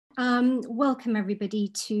Welcome everybody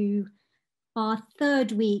to our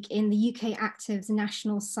third week in the UK Actives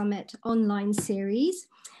National Summit online series.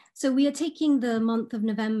 So we are taking the month of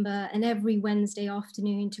November and every Wednesday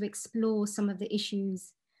afternoon to explore some of the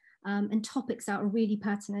issues and topics that are really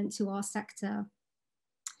pertinent to our sector.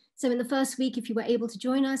 So in the first week, if you were able to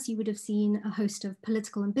join us, you would have seen a host of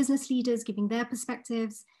political and business leaders giving their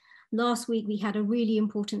perspectives. Last week, we had a really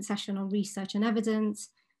important session on research and evidence.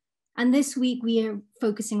 And this week we are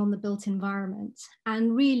focusing on the built environment.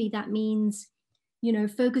 And really that means, you know,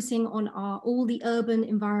 focusing on all the urban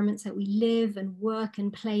environments that we live and work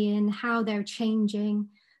and play in, how they're changing,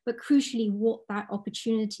 but crucially what that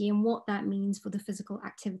opportunity and what that means for the physical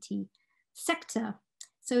activity sector.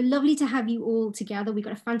 So lovely to have you all together. We've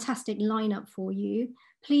got a fantastic lineup for you.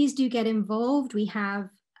 Please do get involved. We have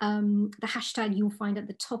the hashtag you'll find at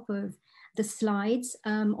the top of the slides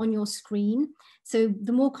on your screen. So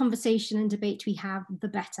the more conversation and debate we have, the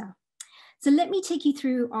better. So let me take you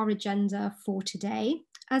through our agenda for today.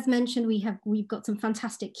 As mentioned, we've got some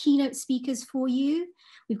fantastic keynote speakers for you.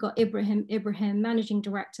 We've got Ibrahim, Managing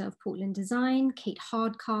Director of Portland Design, Kate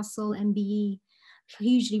Hardcastle, MBE,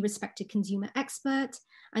 hugely respected consumer expert,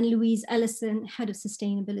 and Louise Ellison, Head of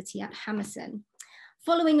Sustainability at Hammerson.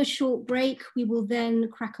 Following a short break, we will then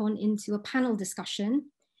crack on into a panel discussion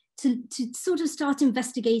to sort of start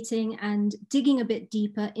investigating and digging a bit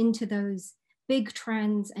deeper into those big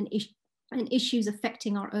trends and issues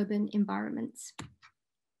affecting our urban environments.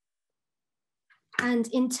 And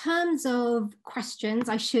in terms of questions,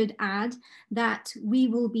 I should add that we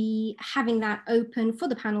will be having that open for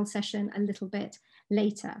the panel session a little bit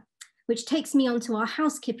later, which takes me onto our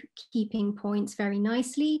housekeeping points very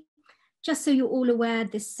nicely. Just so you're all aware,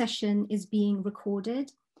 this session is being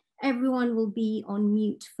recorded. Everyone will be on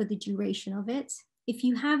mute for the duration of it. If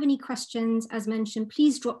you have any questions, as mentioned,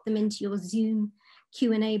 please drop them into your Zoom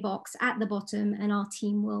Q&A box at the bottom and our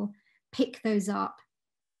team will pick those up,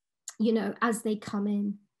 you know, as they come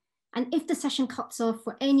in. And if the session cuts off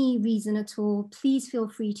for any reason at all, please feel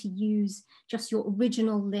free to use just your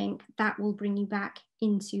original link. That will bring you back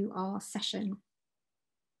into our session.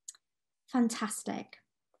 Fantastic.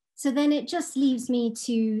 So then it just leaves me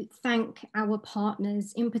to thank our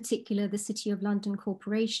partners, in particular the City of London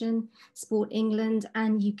Corporation, Sport England,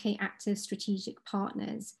 and UK Active Strategic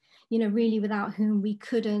Partners, you know, really without whom we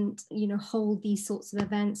couldn't, you know, hold these sorts of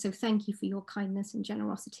events. So thank you for your kindness and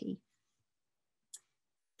generosity.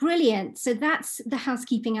 Brilliant. So that's the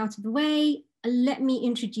housekeeping out of the way. Let me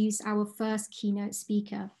introduce our first keynote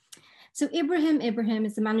speaker. So Ibrahim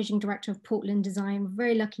is the Managing Director of Portland Design. We're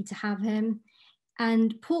very lucky to have him.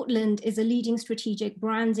 And Portland is a leading strategic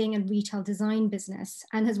branding and retail design business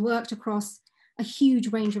and has worked across a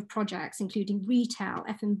huge range of projects, including retail,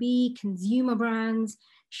 F&B, consumer brands,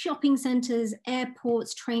 shopping centers,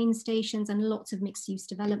 airports, train stations, and lots of mixed-use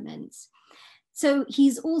developments. So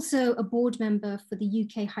he's also a board member for the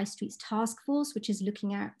UK High Streets Task Force, which is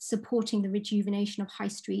looking at supporting the rejuvenation of high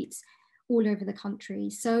streets all over the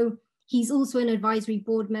country. So he's also an advisory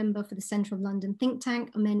board member for the Centre of London think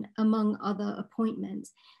tank, among other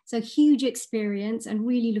appointments. So huge experience and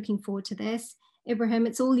really looking forward to this. Ibrahim,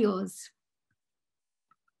 it's all yours.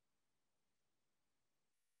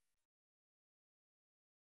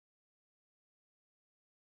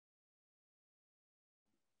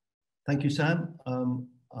 Thank you, Sam.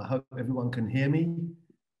 I hope everyone can hear me.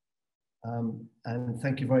 And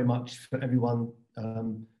thank you very much for everyone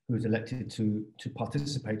who is elected to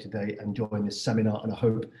participate today and join this seminar. And I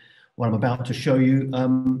hope what I'm about to show you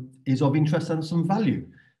is of interest and some value.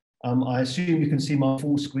 I assume you can see my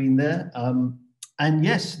full screen there. And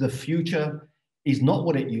yes, the future is not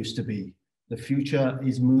what it used to be. The future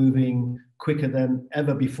is moving quicker than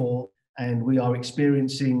ever before. And we are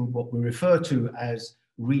experiencing what we refer to as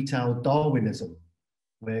retail Darwinism,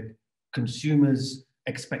 where consumers'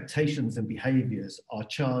 expectations and behaviors are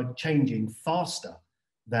changing faster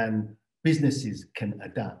than businesses can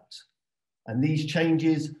adapt. And these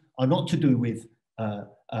changes are not to do with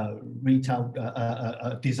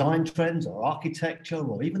retail design trends or architecture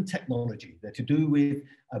or even technology. They're to do with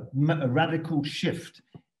a radical shift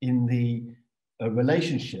in the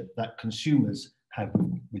relationship that consumers have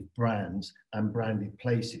with brands and branded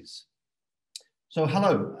places. So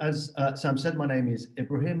hello, as Sam said, my name is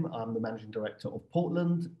Ibrahim. I'm the Managing Director of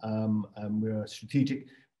Portland. We're a strategic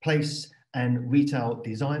place and retail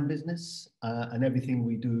design business, and everything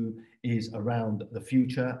we do is around the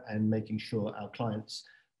future and making sure our clients'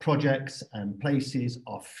 projects and places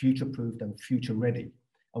are future-proofed and future-ready.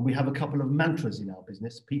 And we have a couple of mantras in our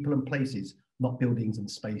business: people and places, not buildings and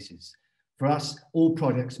spaces. For us, all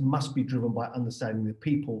projects must be driven by understanding the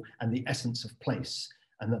people and the essence of place.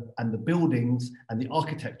 and the buildings and the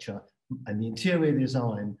architecture and the interior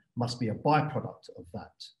design must be a byproduct of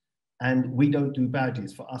that. And we don't do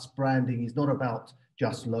badges. For us, branding is not about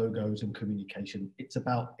just logos and communication. It's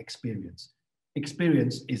about experience.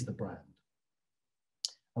 Experience is the brand.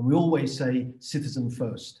 And we always say citizen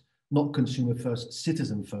first, not consumer first,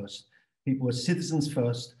 citizen first. People are citizens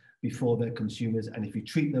first before they're consumers. And if you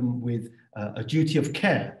treat them with a duty of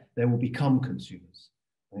care, they will become consumers.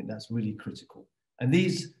 I think that's really critical. And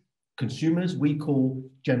these consumers we call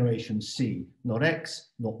Generation C, not X,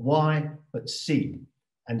 not Y, but C.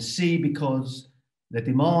 And C because the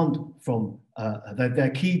demand from,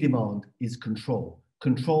 their key demand is control.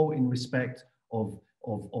 Control in respect of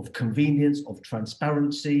convenience, of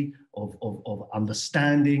transparency, of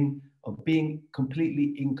understanding, of being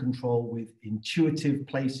completely in control with intuitive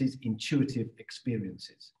places, intuitive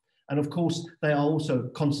experiences. And of course, they are also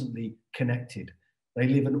constantly connected. They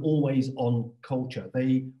live an always-on culture.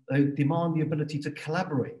 They demand the ability to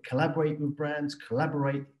collaborate with brands,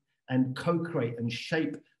 collaborate and co-create and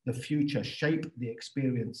shape the future, shape the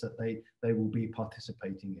experience that they will be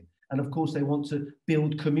participating in. And of course, they want to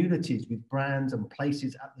build communities with brands and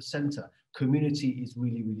places at the center. Community is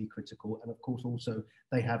really, really critical. And of course, also,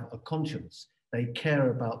 they have a conscience. They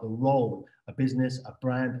care about the role a business, a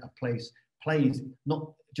brand, a place plays,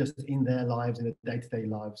 not just in their lives, in their day-to-day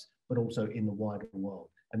lives, but also in the wider world.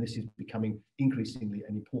 And this is becoming increasingly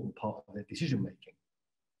an important part of their decision-making.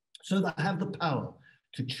 So they have the power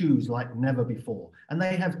to choose like never before. And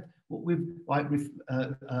they have what we've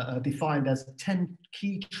defined as 10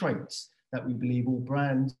 key traits that we believe all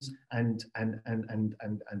brands and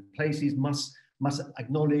places must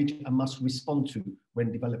acknowledge and must respond to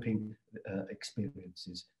when developing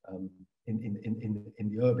experiences in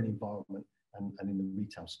the urban environment and in the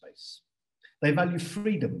retail space. They value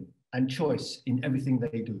freedom and choice in everything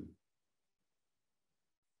they do.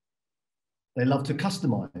 They love to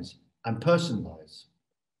customize and personalize.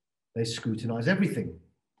 They scrutinize everything.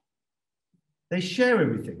 They share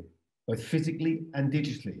everything, both physically and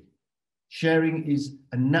digitally. Sharing is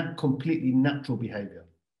a completely natural behavior.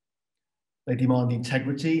 They demand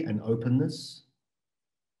integrity and openness.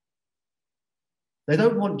 They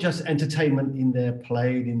don't want just entertainment in their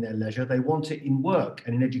play, in their leisure. They want it in work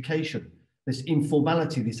and in education. This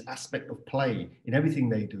informality, this aspect of play in everything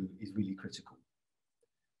they do is really critical.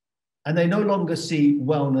 And they no longer see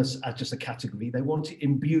wellness as just a category. They want it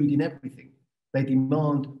imbued in everything. They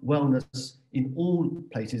demand wellness in all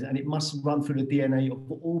places, and it must run through the DNA of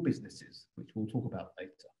all businesses, which we'll talk about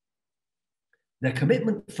later. They're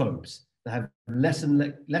commitment phobes. They have less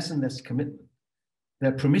and less commitment.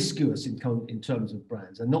 They're promiscuous in terms of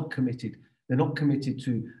brands. They're not committed. They're not committed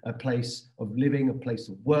to a place of living, a place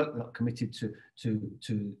of work. They're not committed to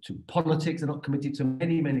politics. They're not committed to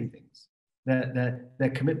many, many things.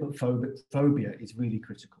 Their commitment phobia is really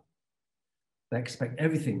critical. They expect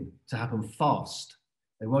everything to happen fast.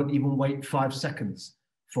 They won't even wait 5 seconds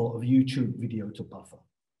for a YouTube video to buffer.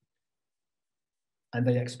 And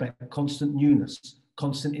they expect constant newness,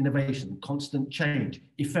 constant innovation, constant change.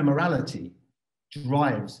 Ephemerality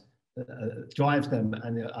drives them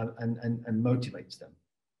and motivates them.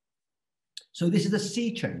 So this is a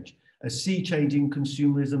sea change in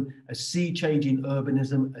consumerism, a sea change in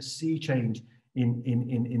urbanism, a sea change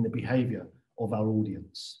in the behavior of our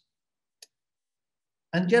audience.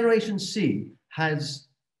 And Generation C has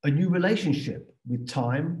a new relationship with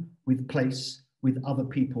time, with place, with other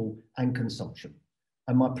people and consumption.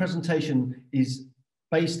 And my presentation is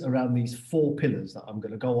based around these 4 pillars that I'm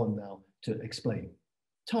going to go on now to explain.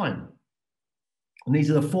 Time. And these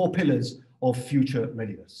are the 4 pillars of future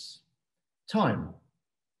readiness. Time.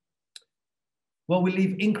 Well, we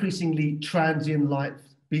live increasingly transient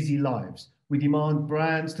lives, busy lives. We demand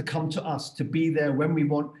brands to come to us, to be there when we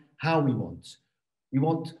want, how we want. We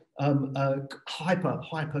want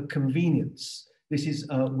hyper convenience. This is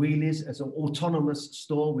Wheelies as an autonomous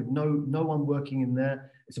store with no one working in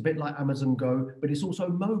there. It's a bit like Amazon Go, but it's also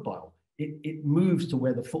mobile. It moves to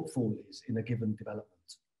where the footfall is in a given development.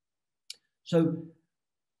 So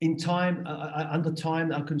in time, under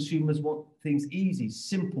time, our consumers want things easy,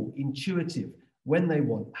 simple, intuitive, when they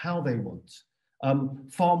want, how they want.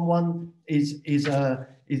 Farm One is a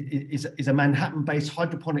Manhattan-based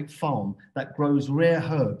hydroponic farm that grows rare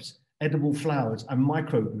herbs, edible flowers, and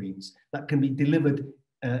microgreens that can be delivered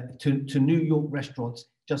to New York restaurants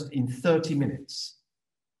just in 30 minutes.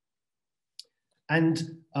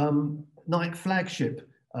 And Nike flagship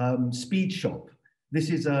Speed Shop. This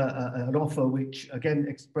is an offer which again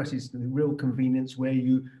expresses the real convenience, where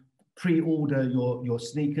you pre-order your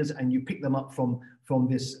sneakers and you pick them up from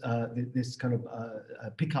this kind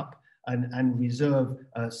of pickup and reserve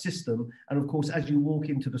system. And of course, as you walk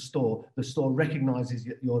into the store recognizes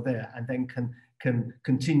that you're there and then can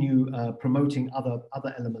continue promoting other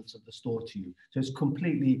elements of the store to you. So it's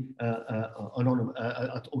completely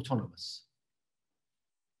autonomous.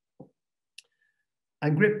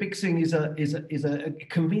 And grip mixing is a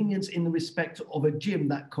convenience in the respect of a gym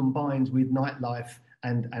that combines with nightlife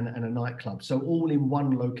and a nightclub. So all in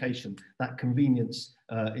one location. That convenience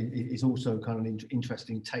is also kind of an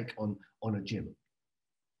interesting take on a gym.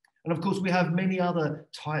 And of course, we have many other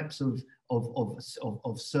types of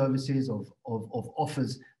services, of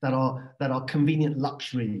offers that are convenient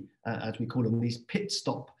luxury, as we call them, these pit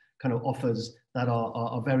stop kind of offers that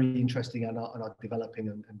are very interesting and are developing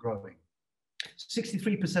and growing.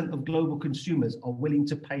 63% of global consumers are willing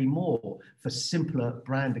to pay more for simpler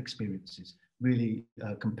brand experiences. Really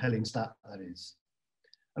compelling stat that is.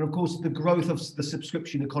 And of course, the growth of the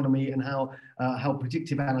subscription economy and how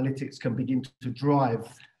predictive analytics can begin to drive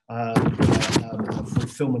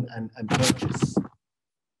fulfillment and purchase.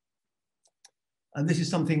 And this is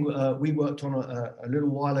something we worked on a little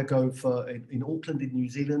while ago in Auckland, in New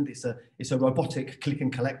Zealand. It's a robotic click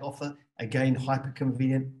and collect offer. Again, hyper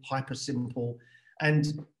convenient, hyper simple. And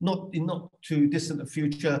in not too distant a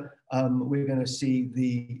future, we're going to see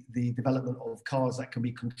the development of cars that can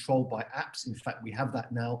be controlled by apps. In fact, we have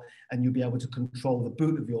that now, and you'll be able to control the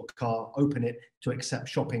boot of your car, open it to accept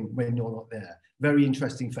shopping when you're not there. Very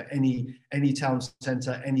interesting for any town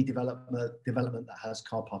centre, any development that has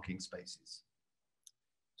car parking spaces.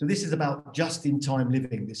 So this is about just-in-time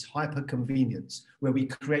living, this hyper convenience where we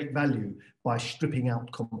create value by stripping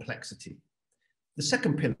out complexity. The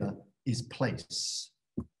second pillar is place.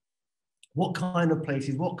 What kind of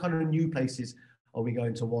places, what kind of new places are we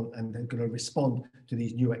going to want and they're going to respond to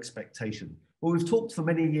these new expectations? Well, we've talked for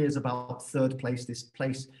many years about third place, this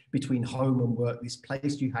place between home and work, this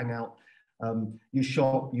place you hang out, you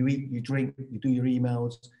shop, you eat, you drink, you do your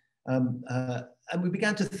emails. And we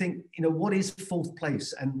began to think, what is fourth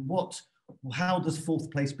place and how does fourth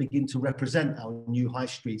place begin to represent our new high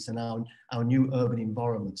streets and our new urban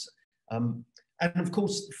environments? And of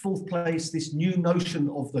course, fourth place, this new notion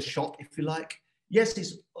of the shop, if you like. Yes,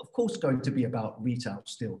 it's of course going to be about retail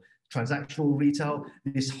still. Transactional retail,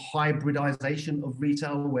 this hybridization of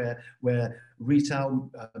retail where retail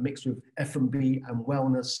mixed with F&B and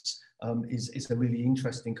wellness is a really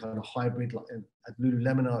interesting kind of hybrid. Like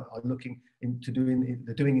Lululemon are looking into doing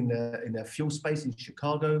in their fuel space in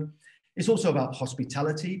Chicago. It's also about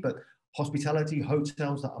hospitality, but hospitality,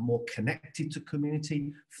 hotels that are more connected to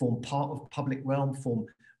community, form part of public realm, form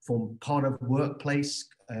part of workplace,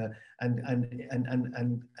 and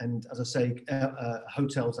as I say,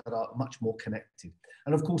 hotels that are much more connected.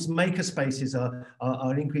 And of course, maker spaces are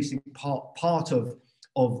an increasing part of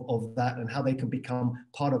that and how they can become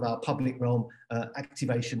part of our public realm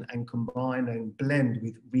activation and combine and blend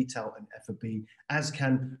with retail and F&B, as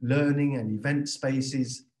can learning and event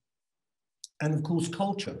spaces. And of course,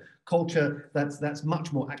 culture that's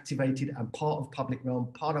much more activated and part of public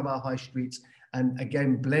realm, part of our high streets, and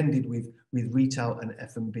again, blended with retail and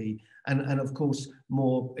F&B. And of course,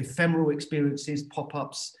 more ephemeral experiences,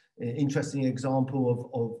 pop-ups. Interesting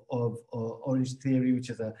example of Orange Theory,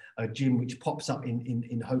 which is a gym which pops up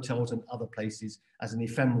in hotels and other places as an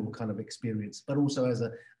ephemeral kind of experience, but also as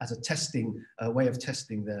a testing way of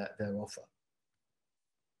testing their offer.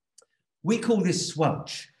 We call this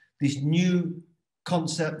Swelch, this new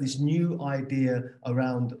concept, this new idea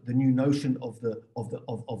around the new notion of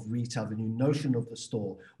retail, the new notion of the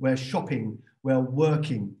store, where shopping, where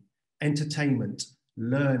working, entertainment,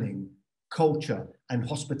 learning, culture, and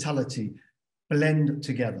hospitality blend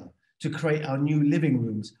together to create our new living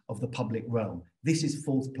rooms of the public realm. This is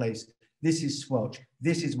fourth place. This is Swelch.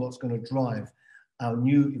 This is what's going to drive our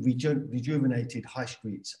new rejuvenated high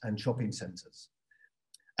streets and shopping centres.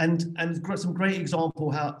 And some great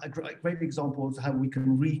examples how we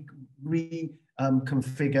can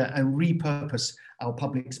reconfigure and repurpose our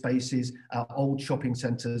public spaces, our old shopping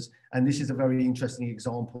centres. And this is a very interesting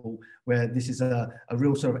example where this is a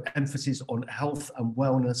real sort of emphasis on health and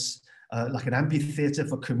wellness, like an amphitheatre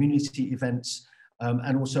for community events,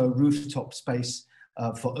 and also a rooftop space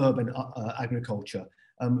for urban agriculture.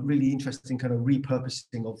 Really interesting kind of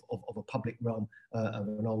repurposing of a public realm of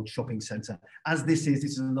an old shopping centre. As this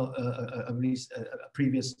is a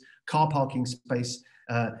previous car parking space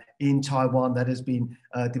in Taiwan that has been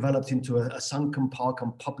developed into a sunken park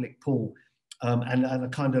and public pool and a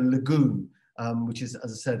kind of lagoon, which is,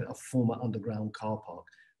 as I said, a former underground car park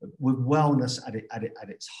with wellness at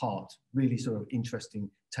its heart. Really sort of interesting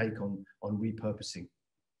take on repurposing.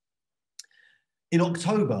 In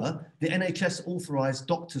October, the NHS authorised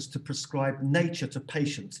doctors to prescribe nature to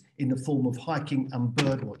patients in the form of hiking and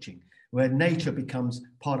bird watching, where nature becomes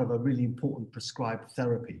part of a really important prescribed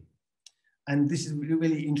therapy. And this is a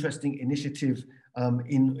really interesting initiative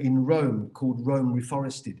in Rome called Rome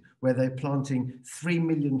Reforested, where they're planting 3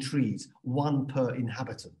 million trees, 1 per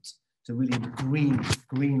inhabitant. So really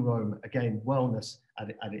green Rome, again, wellness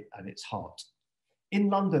at its heart. In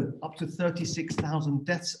London, up to 36,000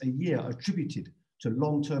 deaths a year are attributed to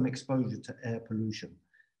long-term exposure to air pollution.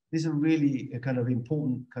 This is a really kind of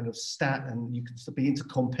important kind of stat, and you can begin to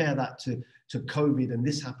compare that to COVID, and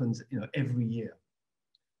this happens, you know, every year.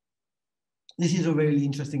 This is a really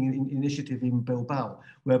interesting initiative in Bilbao,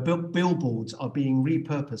 where billboards are being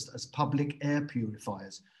repurposed as public air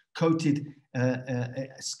purifiers, coated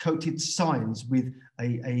signs with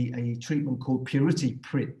a treatment called purity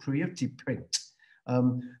print,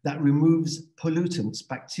 that removes pollutants,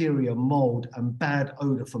 bacteria, mold, and bad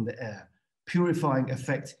odor from the air. Purifying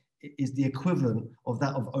effect is the equivalent of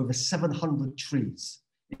that of over 700 trees.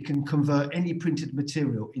 It can convert any printed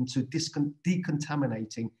material into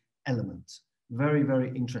decontaminating elements. Very,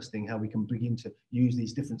 very interesting how we can begin to use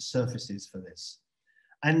these different surfaces for this.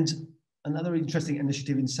 And another interesting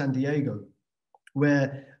initiative in San Diego,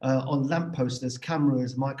 where on lampposts there's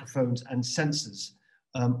cameras, microphones, and sensors,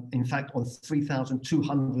 in fact, on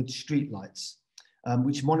 3,200 streetlights,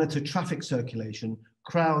 which monitor traffic circulation,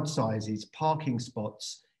 crowd sizes, parking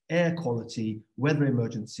spots, air quality, weather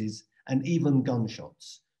emergencies, and even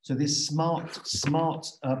gunshots. So this smart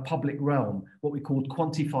public realm, what we call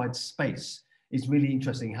quantified space, is really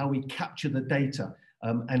interesting, how we capture the data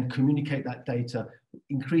and communicate that data.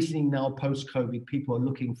 Increasingly now post-COVID, people are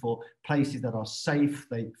looking for places that are safe,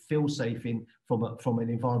 they feel safe in from an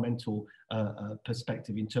environmental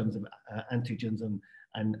perspective in terms of antigens and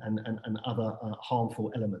other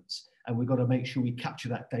harmful elements. And we've got to make sure we capture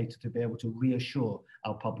that data to be able to reassure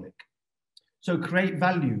our public. So create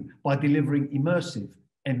value by delivering immersive,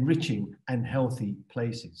 enriching, and healthy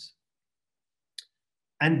places.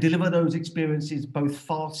 And deliver those experiences both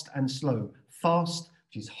fast and slow. Fast,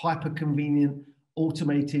 which is hyper convenient,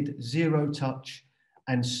 automated, zero touch,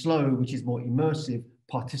 and slow, which is more immersive,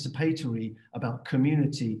 participatory, about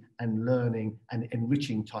community and learning and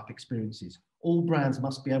enriching type experiences. All brands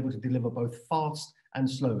must be able to deliver both fast and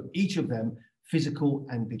slow, each of them physical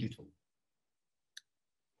and digital.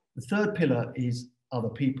 The third pillar is other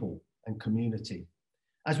people and community.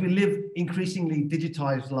 As we live increasingly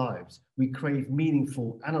digitized lives, we crave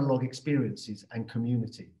meaningful analog experiences and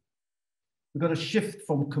community. We've got to shift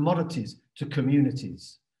from commodities to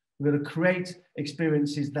communities. We've got to create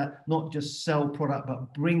experiences that not just sell product,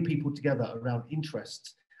 but bring people together around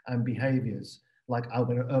interests and behaviors, like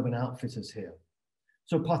Urban Outfitters here.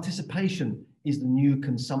 So participation is the new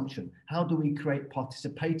consumption. How do we create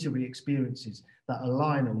participatory experiences that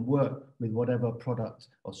align and work with whatever product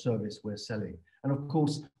or service we're selling? And of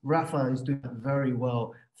course, Rafa is doing that very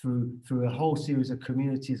well through a whole series of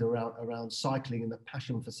communities around cycling and the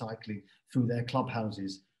passion for cycling through their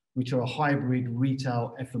clubhouses, which are a hybrid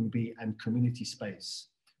retail, F&B, and community space,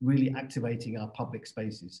 really activating our public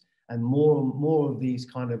spaces. And more of these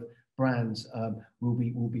kind of brands will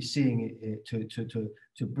be seeing it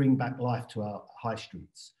to bring back life to our high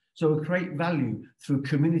streets. So we create value through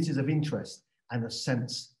communities of interest and a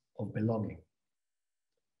sense of belonging.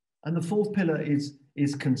 And the fourth pillar is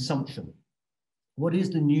consumption. What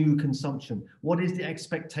is the new consumption? What is the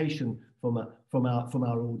expectation from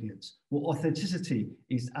our audience? Well, authenticity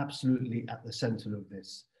is absolutely at the center of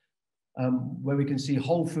this. Where we can see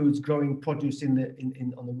Whole Foods growing produce on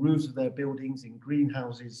the roofs of their buildings, in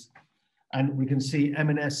greenhouses. And we can see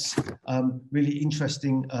M&S, really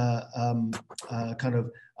interesting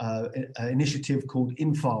initiative called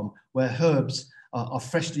InFarm, where herbs are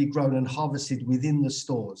freshly grown and harvested within the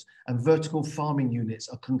stores, and vertical farming units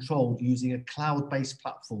are controlled using a cloud-based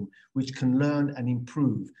platform which can learn and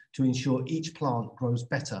improve to ensure each plant grows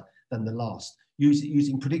better than the last,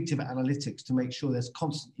 using predictive analytics to make sure there's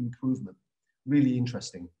constant improvement. Really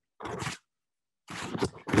interesting. And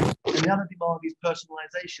the other demand is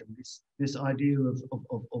personalization, this idea of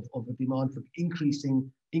a demand for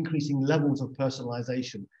increasing levels of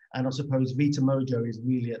personalization. And I suppose Vita Mojo is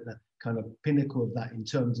really at the kind of pinnacle of that in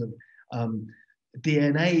terms of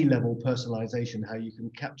DNA level personalization, how you can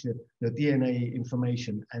capture the DNA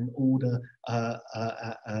information and order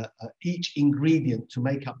each ingredient to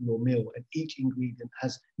make up your meal, and each ingredient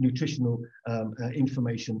has nutritional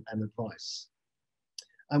information and advice.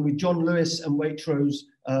 And with John Lewis and Waitrose,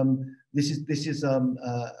 this is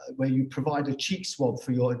where you provide a cheek swab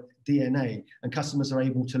for your DNA, and customers are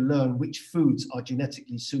able to learn which foods are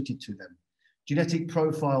genetically suited to them. Genetic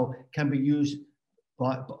profile can be used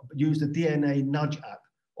use the DNA Nudge app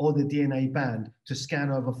or the DNA Band to scan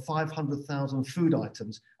over 500,000 food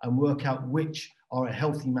items and work out which are a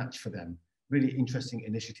healthy match for them. Really interesting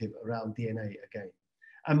initiative around DNA again.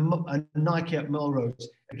 And Nike at Melrose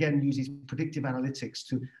again uses predictive analytics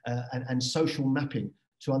to and social mapping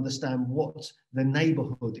to understand what the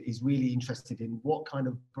neighborhood is really interested in, what kind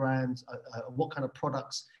of brands, what kind of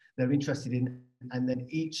products they're interested in, and then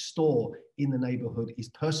each store in the neighborhood is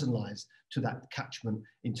personalized to that catchment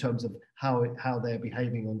in terms of how they're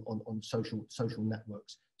behaving on social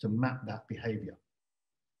networks to map that behavior.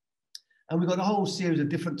 And we've got a whole series of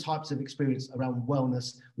different types of experience around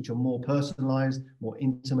wellness, which are more personalized, more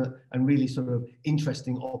intimate, and really sort of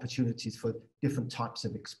interesting opportunities for different types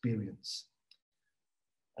of experience.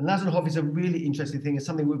 And Lazenhof is a really interesting thing. It's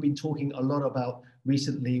something we've been talking a lot about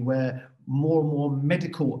recently, where more and more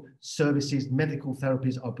medical services, medical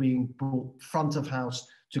therapies are being brought front of house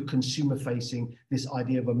to consumer facing, this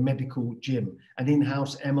idea of a medical gym. An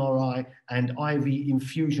in-house MRI and IV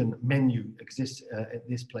infusion menu exists at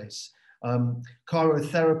this place.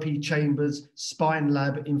 Cryotherapy chambers, spine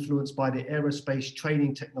lab influenced by the aerospace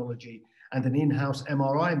training technology, and an in-house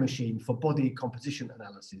MRI machine for body composition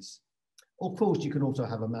analysis. Of course, you can also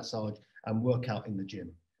have a massage and workout in the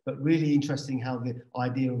gym, but really interesting how the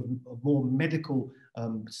idea of more medical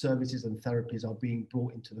services and therapies are being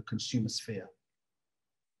brought into the consumer sphere.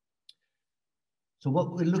 So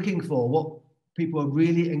what we're looking for, what people are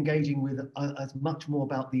really engaging with as much more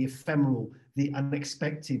about the ephemeral, the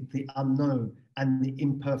unexpected, the unknown, and the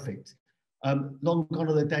imperfect. Long gone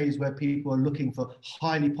are the days where people are looking for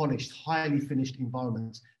highly polished, highly finished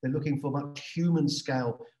environments. They're looking for much human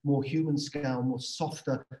scale, more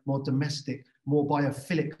softer, more domestic, more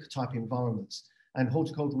biophilic type environments. And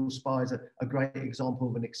horticultural spa is a great example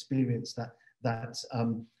of an experience that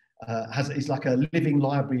is like a living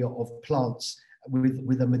library of plants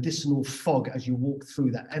with a medicinal fog as you walk through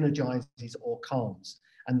that energizes or calms.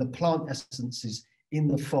 And the plant essences in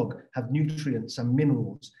the fog have nutrients and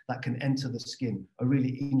minerals that can enter the skin. A really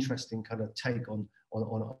interesting kind of take on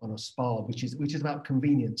a spa, which is about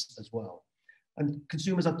convenience as well. And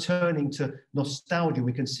consumers are turning to nostalgia.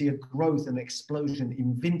 We can see a growth and explosion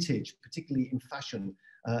in vintage, particularly in fashion,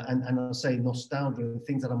 and I'll say nostalgia and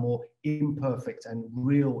things that are more imperfect and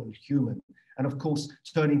real and human. And of course,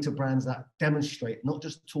 turning to brands that demonstrate, not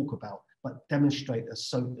just talk about, but demonstrate a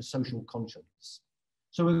social conscience.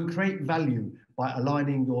 So we create value by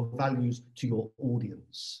aligning your values to your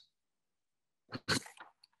audience.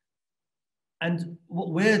 And what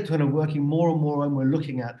we're kind of working more and more on, we're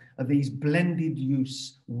looking at are these blended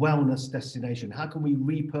use wellness destinations. How can we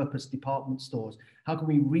repurpose department stores? How can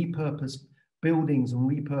we repurpose buildings and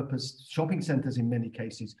repurpose shopping centers in many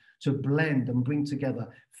cases to blend and bring together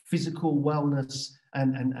physical wellness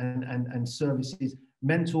and services,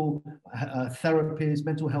 mental therapies,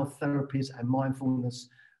 mental health therapies and mindfulness,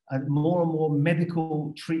 and more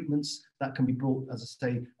medical treatments that can be brought, as I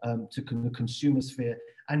say, to the consumer sphere,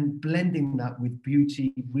 and blending that with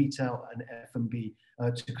beauty, retail and F&B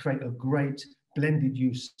to create a great blended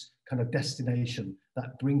use kind of destination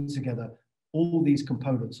that brings together all these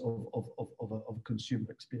components of a consumer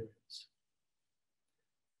experience.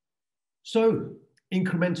 So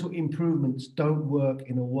incremental improvements don't work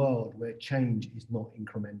in a world where change is not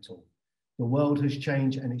incremental. The world has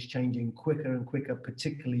changed and it's changing quicker and quicker,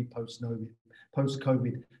 particularly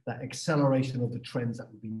post-COVID, that acceleration of the trends that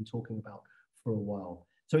we've been talking about for a while.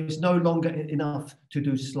 So it's no longer enough to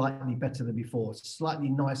do slightly better than before, slightly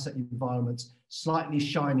nicer environments, slightly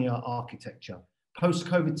shinier architecture.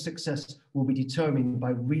 Post-COVID success will be determined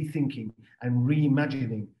by rethinking and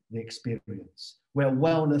reimagining the experience, where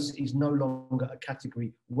wellness is no longer a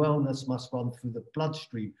category. Wellness must run through the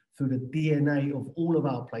bloodstream, through the DNA of all of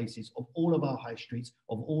our places, of all of our high streets,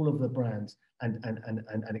 of all of the brands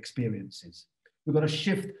and experiences. We've got to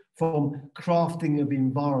shift from crafting of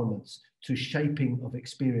environments to shaping of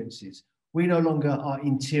experiences. We no longer are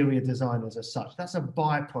interior designers as such. That's a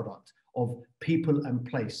byproduct of people and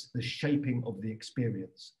place, the shaping of the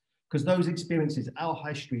experience. Because those experiences, our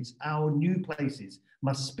high streets, our new places,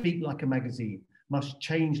 must speak like a magazine, must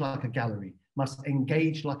change like a gallery, must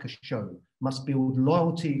engage like a show, must build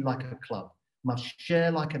loyalty like a club, must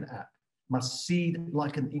share like an app, must seed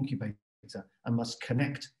like an incubator, and must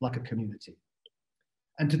connect like a community.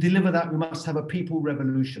 And to deliver that, we must have a people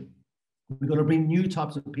revolution. We've got to bring new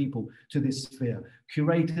types of people to this sphere.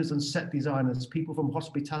 Curators and set designers, people from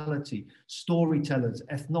hospitality, storytellers,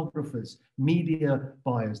 ethnographers, media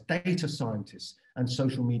buyers, data scientists, and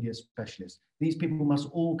social media specialists. These people must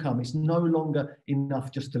all come. It's no longer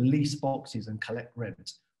enough just to lease boxes and collect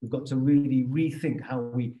rent. We've got to really rethink how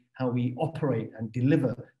we operate and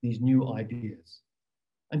deliver these new ideas.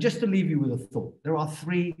 And just to leave you with a thought, there are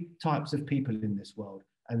 3 types of people in this world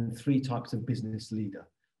and 3 types of business leader.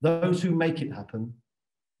 Those who make it happen,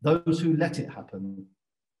 those who let it happen,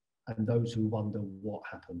 and those who wonder what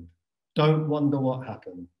happened. Don't wonder what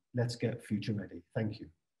happened. Let's get future ready. Thank you.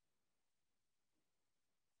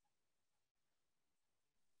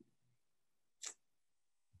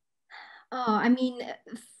 Oh, I mean,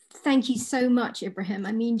 thank you so much, Ibrahim.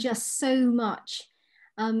 I mean, just so much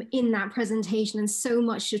in that presentation and so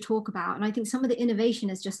much to talk about. And I think some of the innovation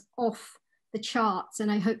is just off the charts,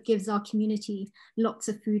 and I hope gives our community lots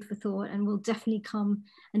of food for thought, and we'll definitely come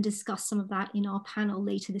and discuss some of that in our panel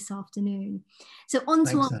later this afternoon. So on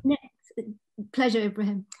to our next, pleasure,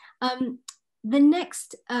 Ibrahim. The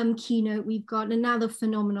next keynote, we've got another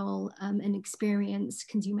phenomenal and experienced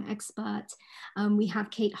consumer expert. We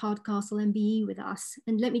have Kate Hardcastle, MBE, with us.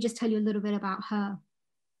 And let me just tell you a little bit about her.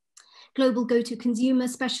 Global go-to consumer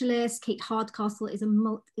specialist, Kate Hardcastle is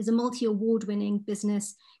a multi-award-winning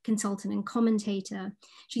business consultant and commentator.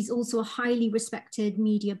 She's also a highly respected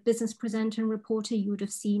media business presenter and reporter. You would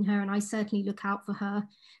have seen her, and I certainly look out for her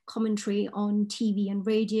commentary on TV and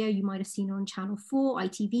radio. You might have seen her on Channel 4,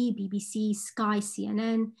 ITV, BBC, Sky,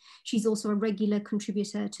 CNN. She's also a regular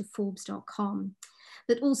contributor to Forbes.com.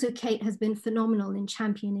 But also Kate has been phenomenal in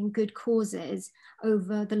championing good causes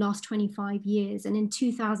over the last 25 years. And in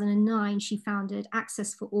 2009, she founded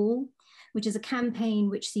Access for All, which is a campaign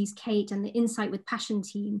which sees Kate and the Insight with Passion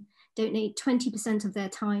team donate 20% of their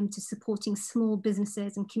time to supporting small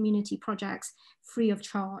businesses and community projects free of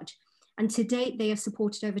charge. And to date, they have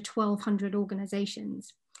supported over 1,200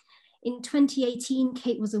 organizations. In 2018,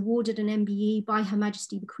 Kate was awarded an MBE by Her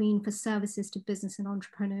Majesty the Queen for services to business and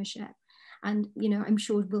entrepreneurship. And, you know, I'm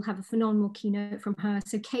sure we'll have a phenomenal keynote from her.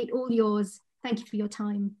 So Kate, all yours. Thank you for your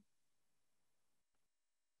time.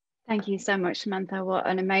 Thank you so much, Samantha. What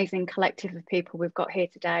an amazing collective of people we've got here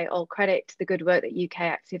today. All credit to the good work that UK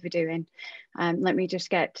Active are doing. Let me just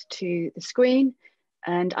get to the screen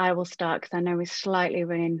and I will start because I know we're slightly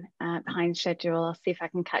running behind schedule. I'll see if I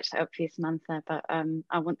can catch that up for you, Samantha, but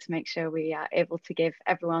I want to make sure we are able to give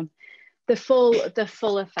everyone the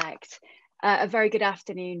full effect. A very good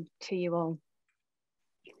afternoon to you all.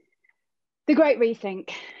 The Great Rethink.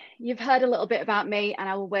 You've heard a little bit about me and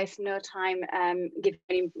I will waste no time giving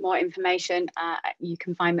any more information. You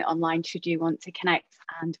can find me online should you want to connect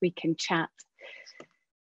and we can chat.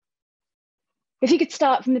 If you could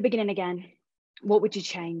start from the beginning again, what would you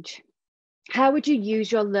change? How would you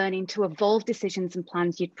use your learning to evolve decisions and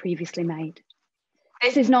plans you'd previously made?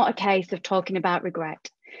 This is not a case of talking about regret.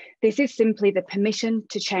 This is simply the permission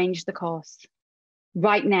to change the course.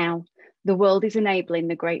 Right now, the world is enabling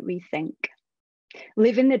the Great Rethink.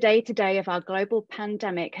 Living the day-to-day of our global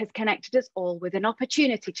pandemic has connected us all with an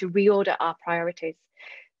opportunity to reorder our priorities,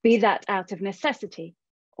 be that out of necessity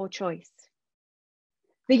or choice.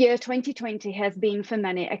 The year 2020 has been for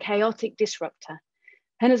many a chaotic disruptor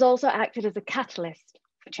and has also acted as a catalyst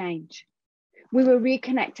for change. We were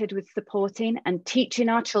reconnected with supporting and teaching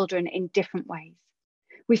our children in different ways.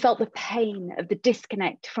 We felt the pain of the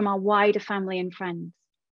disconnect from our wider family and friends.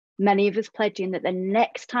 Many of us pledging that the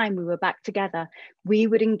next time we were back together, we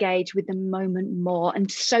would engage with the moment more and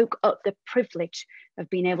soak up the privilege of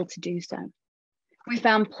being able to do so. We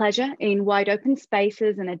found pleasure in wide open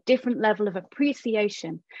spaces and a different level of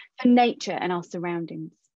appreciation for nature and our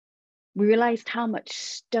surroundings. We realized how much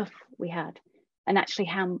stuff we had and actually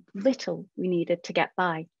how little we needed to get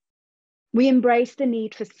by. We embraced the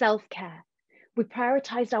need for self-care. We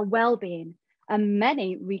prioritized our well-being, and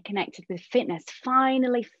many reconnected with fitness,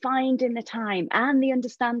 finally finding the time and the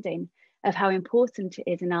understanding of how important it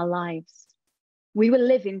is in our lives. We were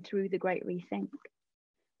living through the Great Rethink.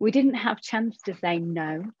 We didn't have chance to say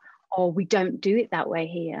no, or we don't do it that way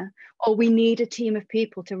here, or we need a team of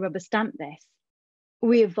people to rubber stamp this.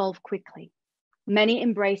 We evolved quickly, many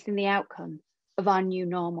embracing the outcome of our new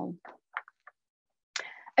normal.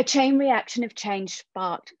 A chain reaction of change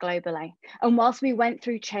sparked globally. And whilst we went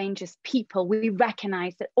through change as people, we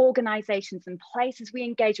recognized that organizations and places we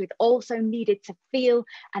engage with also needed to feel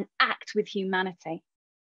and act with humanity.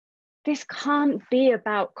 This can't be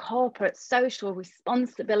about corporate social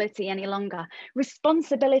responsibility any longer.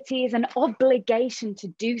 Responsibility is an obligation to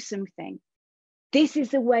do something. This is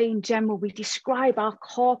the way in general we describe our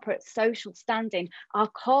corporate social standing, our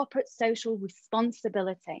corporate social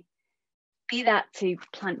responsibility. Be that to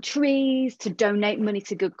plant trees, to donate money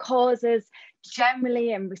to good causes,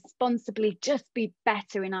 generally and responsibly just be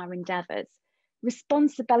better in our endeavours.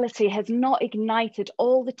 Responsibility has not ignited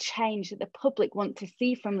all the change that the public want to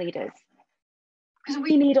see from leaders. Because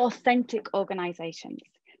we need authentic organisations.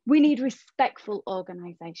 We need respectful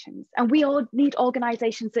organisations. And we all need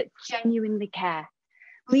organisations that genuinely care.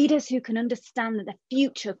 Leaders who can understand that the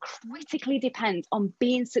future critically depends on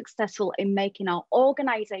being successful in making our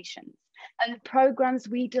organisations and the programmes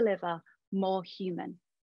we deliver more human.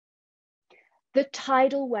 The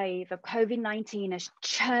tidal wave of COVID-19 has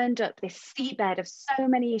churned up this seabed of so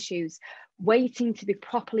many issues waiting to be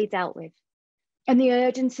properly dealt with. And the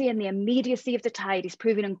urgency and the immediacy of the tide is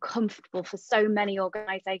proving uncomfortable for so many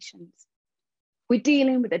organisations. We're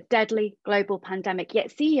dealing with a deadly global pandemic,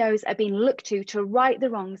 yet CEOs are being looked to right the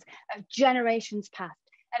wrongs of generations past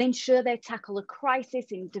and ensure they tackle a crisis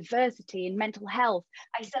in diversity, in mental health,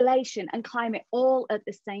 isolation, and climate all at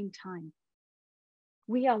the same time.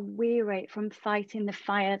 We are weary from fighting the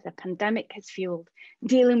fire the pandemic has fueled,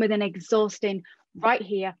 dealing with an exhausting right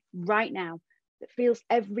here, right now, that feels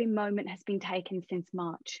every moment has been taken since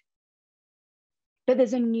March. But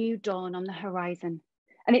there's a new dawn on the horizon,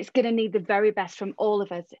 and it's going to need the very best from all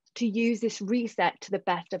of us to use this reset to the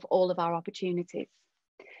best of all of our opportunities.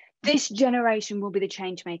 This generation will be the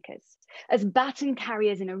change makers. As baton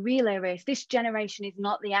carriers in a relay race, this generation is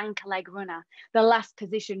not the anchor leg runner, the last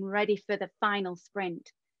position ready for the final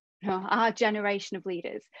sprint. No, our generation of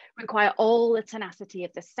leaders require all the tenacity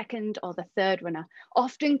of the second or the third runner,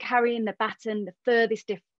 often carrying the baton the furthest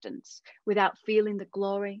distance without feeling the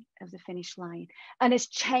glory of the finish line. And as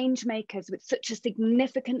change makers with such a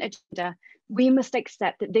significant agenda, we must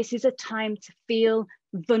accept that this is a time to feel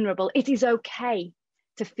vulnerable. It is okay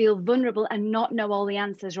to feel vulnerable and not know all the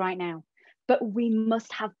answers right now, but we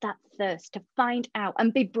must have that thirst to find out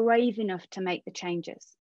and be brave enough to make the changes.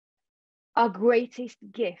 Our greatest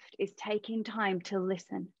gift is taking time to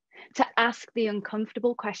listen, to ask the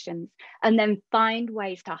uncomfortable questions, and then find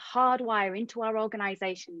ways to hardwire into our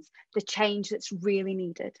organisations the change that's really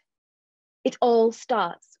needed. It all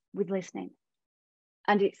starts with listening,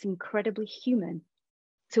 and it's incredibly human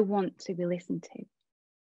to want to be listened to.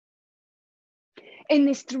 In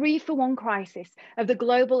this 3-for-1 crisis of the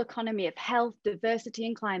global economy of health, diversity,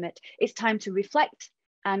 and climate, it's time to reflect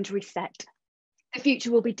and reset. The future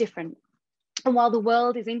will be different. And while the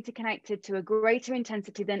world is interconnected to a greater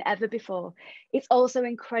intensity than ever before, it's also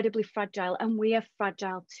incredibly fragile, and we are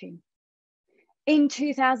fragile too. In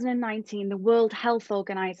 2019, the World Health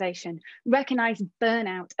Organization recognized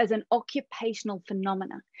burnout as an occupational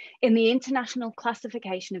phenomenon in the International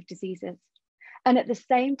Classification of Diseases. And at the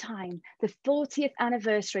same time, the 40th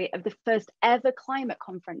anniversary of the first ever climate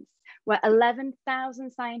conference, where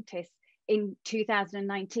 11,000 scientists in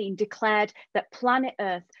 2019 declared that planet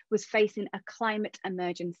Earth was facing a climate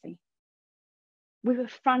emergency. We were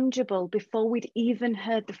frangible before we'd even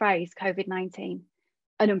heard the phrase COVID-19,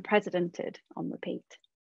 and unprecedented on repeat.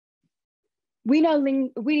 We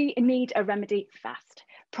need a remedy fast.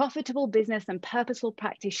 Profitable business and purposeful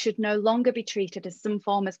practice should no longer be treated as some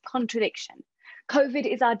form of contradiction. COVID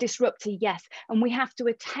is our disruptor, yes, and we have to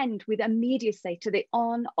attend with immediacy to the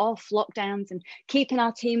on-off lockdowns and keeping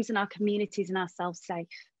our teams and our communities and ourselves safe.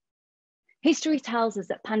 History tells us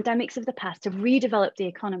that pandemics of the past have redeveloped the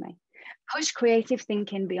economy, pushed creative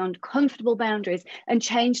thinking beyond comfortable boundaries, and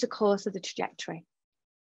changed the course of the trajectory.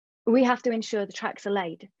 We have to ensure the tracks are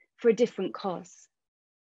laid for a different course.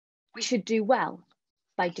 We should do well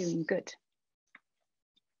by doing good.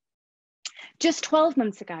 Just 12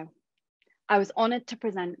 months ago, I was honoured to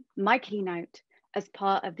present my keynote as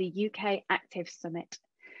part of the UK Active Summit.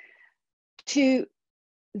 To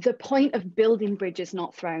the point of building bridges,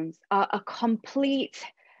 not thrones, a complete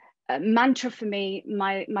mantra for me,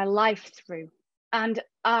 my life through. And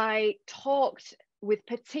I talked with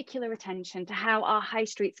particular attention to how our high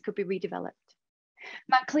streets could be redeveloped.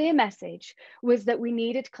 My clear message was that we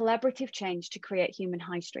needed collaborative change to create human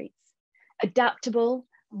high streets, adaptable,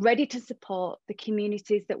 ready to support the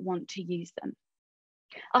communities that want to use them.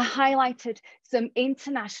 I highlighted some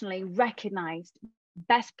internationally recognised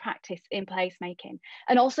best practice in placemaking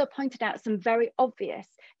and also pointed out some very obvious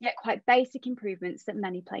yet quite basic improvements that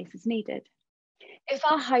many places needed. If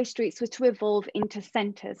our high streets were to evolve into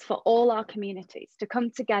centres for all our communities to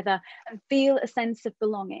come together and feel a sense of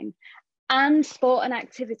belonging, and sport and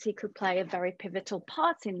activity could play a very pivotal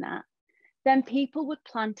part in that, then people would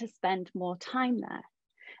plan to spend more time there.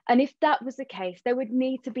 And if that was the case, there would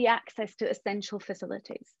need to be access to essential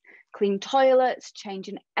facilities, clean toilets,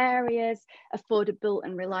 changing areas, affordable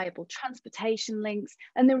and reliable transportation links,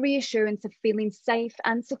 and the reassurance of feeling safe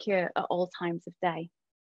and secure at all times of day.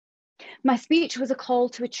 My speech was a call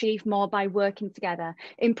to achieve more by working together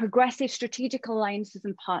in progressive strategic alliances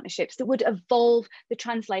and partnerships that would evolve the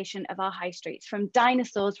translation of our high streets from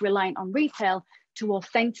dinosaurs reliant on retail to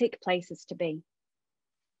authentic places to be.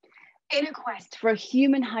 In a quest for a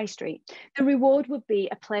human high street, the reward would be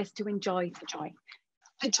a place to enjoy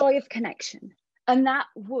the joy of connection. And that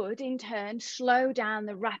would in turn slow down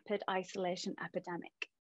the rapid isolation epidemic.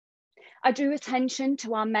 I drew attention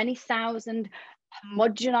to our many thousand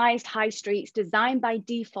homogenized high streets designed by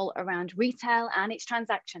default around retail and its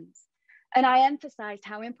transactions. And I emphasized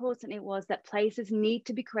how important it was that places need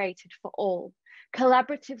to be created for all,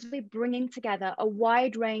 collaboratively bringing together a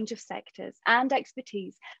wide range of sectors and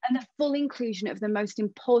expertise and the full inclusion of the most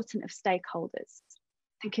important of stakeholders,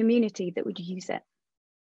 the community that would use it.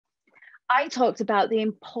 I talked about the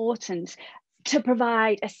importance to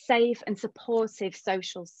provide a safe and supportive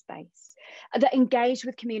social space that engaged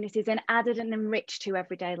with communities and added and enriched to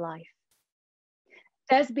everyday life.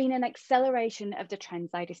 There's been an acceleration of the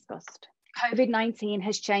trends I discussed. COVID-19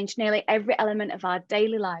 has changed nearly every element of our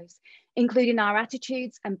daily lives, including our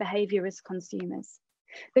attitudes and behaviour as consumers.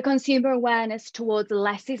 The consumer awareness towards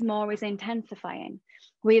less is more is intensifying.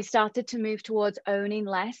 We have started to move towards owning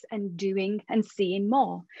less and doing and seeing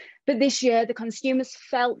more. But this year, the consumers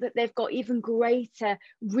felt that they've got even greater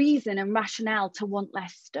reason and rationale to want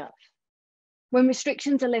less stuff. When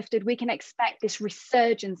restrictions are lifted, we can expect this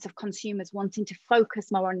resurgence of consumers wanting to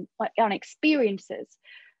focus more on experiences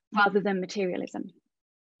rather than materialism.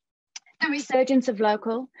 The resurgence of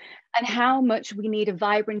local and how much we need a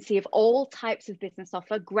vibrancy of all types of business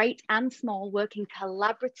offer, great and small, working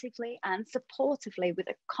collaboratively and supportively with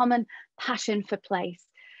a common passion for place,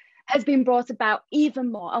 has been brought about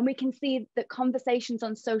even more. And we can see that conversations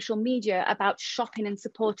on social media about shopping and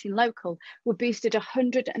supporting local were boosted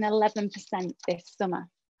 111% this summer.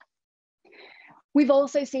 We've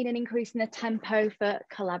also seen an increase in the tempo for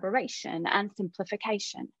collaboration and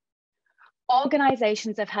simplification.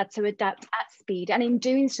 Organisations have had to adapt at speed, and in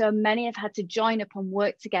doing so, many have had to join up and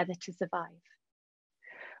work together to survive.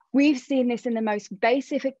 We've seen this in the most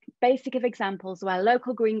basic of examples, where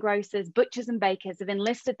local greengrocers, butchers and bakers have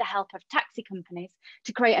enlisted the help of taxi companies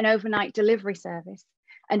to create an overnight delivery service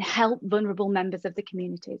and help vulnerable members of the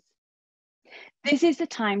communities. This is the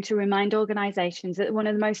time to remind organisations that one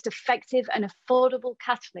of the most effective and affordable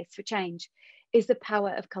catalysts for change is the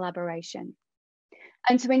power of collaboration.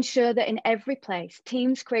 And to ensure that in every place,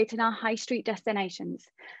 teams creating our high street destinations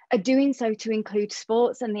are doing so to include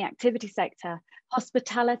sports and the activity sector,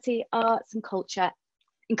 hospitality, arts and culture,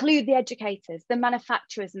 include the educators, the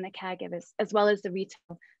manufacturers and the caregivers, as well as the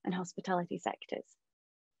retail and hospitality sectors.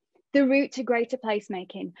 The route to greater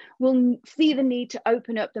placemaking will see the need to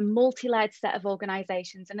open up the multi-layered set of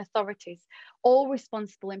organisations and authorities, all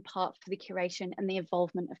responsible in part for the curation and the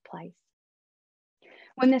involvement of place.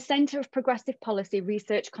 When the Centre of Progressive Policy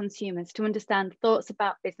researched consumers to understand thoughts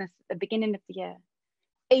about business at the beginning of the year,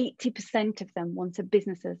 80% of them wanted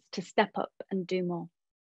businesses to step up and do more.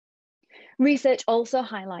 Research also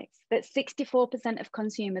highlights that 64% of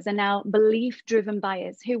consumers are now belief-driven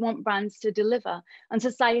buyers who want brands to deliver on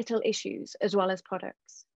societal issues as well as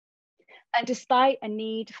products. And despite a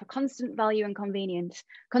need for constant value and convenience,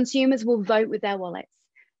 consumers will vote with their wallets.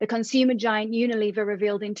 The consumer giant Unilever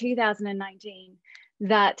revealed in 2019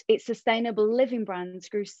 that its sustainable living brands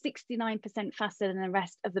grew 69% faster than the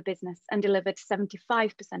rest of the business and delivered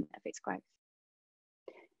 75% of its growth.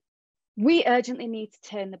 We urgently need to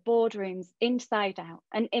turn the boardrooms inside out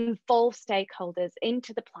and involve stakeholders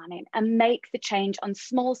into the planning and make the change on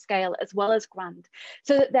small scale as well as grand,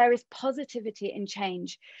 so that there is positivity in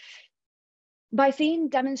change. By seeing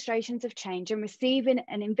demonstrations of change and receiving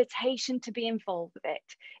an invitation to be involved with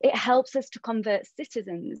it, it helps us to convert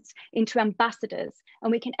citizens into ambassadors,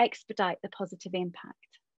 and we can expedite the positive impact.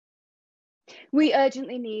 We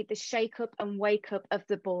urgently need the shake up and wake up of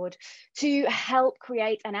the board to help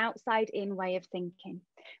create an outside-in way of thinking.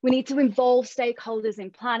 We need to involve stakeholders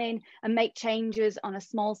in planning and make changes on a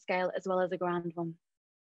small scale as well as a grand one,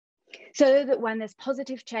 so that when there's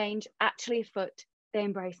positive change actually afoot, they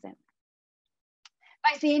embrace it.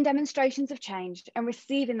 By seeing demonstrations of change and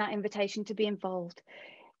receiving that invitation to be involved,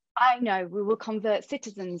 I know we will convert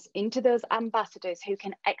citizens into those ambassadors who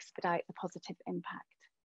can expedite the positive impact.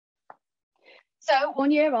 So 1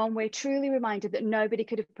 year on, we're truly reminded that nobody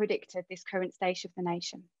could have predicted this current state of the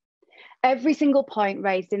nation. Every single point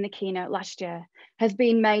raised in the keynote last year has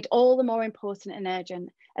been made all the more important and urgent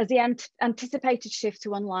as the anticipated shift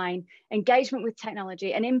to online, engagement with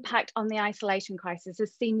technology and impact on the isolation crisis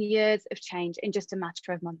has seen years of change in just a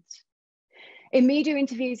matter of months. In media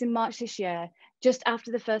interviews in March this year, just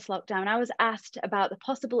after the first lockdown, I was asked about the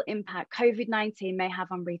possible impact COVID-19 may have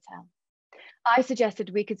on retail. I suggested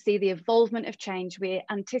we could see the evolvement of change we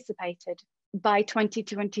anticipated by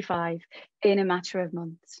 2025 in a matter of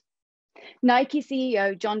months. Nike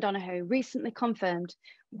CEO John Donahoe recently confirmed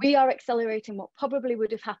We are accelerating what probably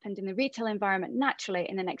would have happened in the retail environment naturally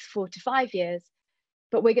in the next 4 to 5 years,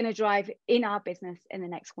 but we're going to drive in our business in the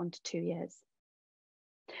next 1 to 2 years.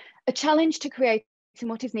 A challenge to creating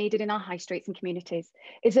what is needed in our high streets and communities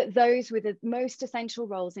is that those with the most essential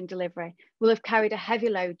roles in delivery will have carried a heavy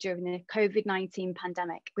load during the COVID-19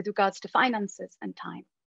 pandemic with regards to finances and time.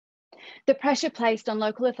 The pressure placed on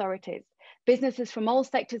local authorities, businesses from all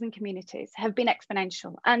sectors and communities have been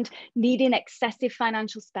exponential and needing excessive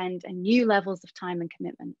financial spend and new levels of time and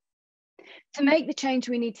commitment. To make the change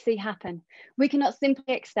we need to see happen, we cannot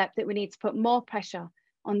simply accept that we need to put more pressure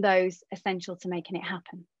on those essential to making it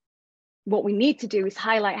happen. What we need to do is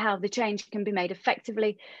highlight how the change can be made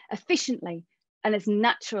effectively, efficiently, and as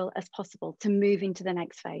natural as possible to move into the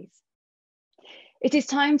next phase. It is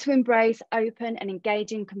time to embrace open and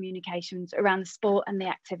engaging communications around the sport and the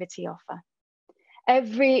activity offer.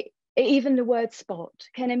 Even the word sport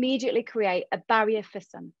can immediately create a barrier for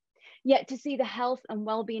some. Yet to see the health and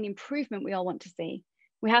well-being improvement we all want to see,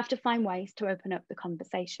 we have to find ways to open up the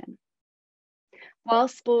conversation. While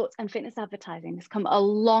sports and fitness advertising has come a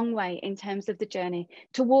long way in terms of the journey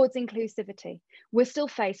towards inclusivity, we're still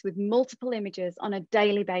faced with multiple images on a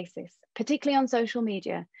daily basis, particularly on social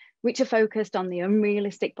media, which are focused on the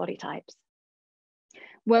unrealistic body types.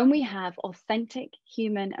 When we have authentic,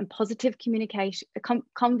 human, and positive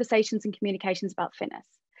conversations and communications about fitness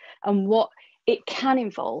and what it can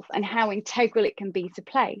involve and how integral it can be to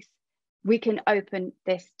place, we can open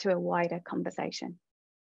this to a wider conversation.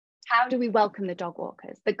 How do we welcome the dog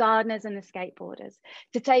walkers, the gardeners and the skateboarders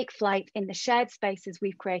to take flight in the shared spaces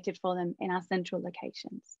we've created for them in our central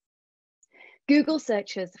locations? Google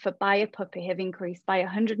searches for buy a puppy have increased by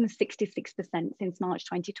 166% since March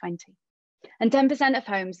 2020. And 10% of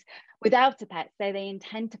homes without a pet say they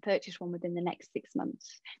intend to purchase one within the next 6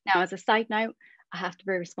 months. Now, as a side note, I have to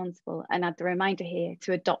be responsible and add the reminder here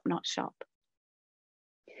to adopt, not shop.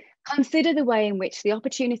 Consider the way in which the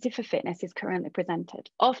opportunity for fitness is currently presented,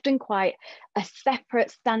 often quite a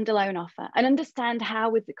separate standalone offer, and understand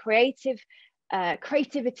how with the creativity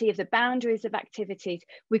of the boundaries of activities,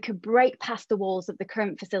 we could break past the walls of the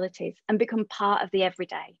current facilities and become part of the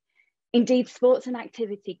everyday. Indeed, sports and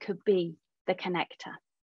activity could be the connector.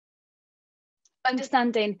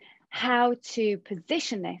 Understanding how to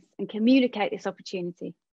position this and communicate this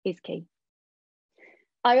opportunity is key.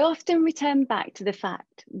 I often return back to the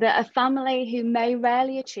fact that a family who may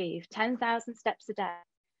rarely achieve 10,000 steps a day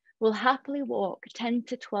will happily walk 10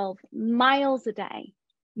 to 12 miles a day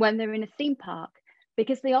when they're in a theme park,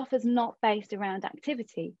 because the offer is not based around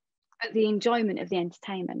activity, but the enjoyment of the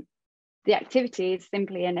entertainment. The activity is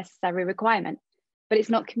simply a necessary requirement, but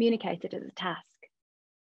it's not communicated as a task.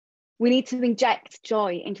 We need to inject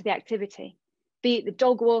joy into the activity, be it the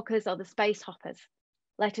dog walkers or the space hoppers.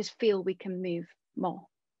 Let us feel we can move more.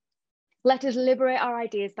 Let us liberate our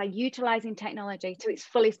ideas by utilising technology to its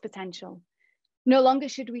fullest potential. No longer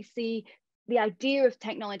should we see the idea of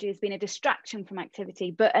technology as being a distraction from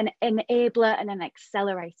activity, but an enabler and an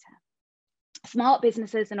accelerator. Smart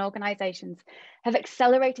businesses and organisations have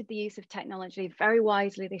accelerated the use of technology very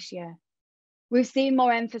wisely this year. We've seen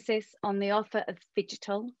more emphasis on the offer of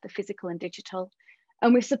digital, the physical and digital,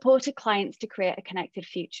 and we've supported clients to create a connected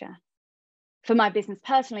future. For my business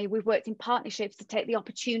personally, we've worked in partnerships to take the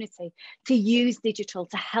opportunity to use digital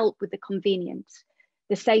to help with the convenience,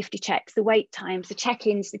 the safety checks, the wait times, the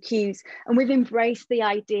check-ins, the queues, and we've embraced the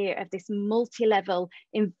idea of this multi-level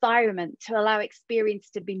environment to allow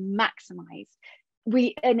experience to be maximized.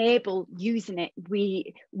 We enable using it,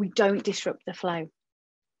 we don't disrupt the flow.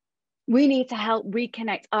 We need to help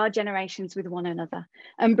reconnect our generations with one another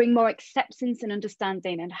and bring more acceptance and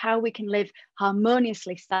understanding and how we can live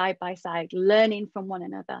harmoniously side by side, learning from one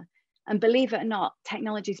another. And believe it or not,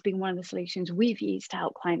 technology has been one of the solutions we've used to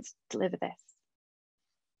help clients deliver this.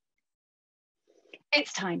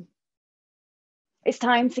 It's time. It's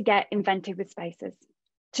time to get inventive with spaces,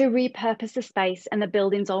 to repurpose the space and the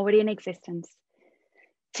buildings already in existence,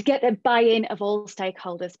 to get the buy-in of all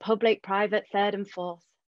stakeholders, public, private, third and fourth,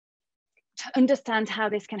 to understand how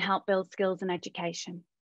this can help build skills and education,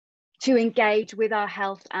 to engage with our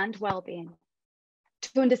health and well-being,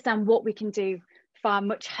 to understand what we can do for our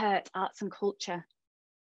much hurt arts and culture,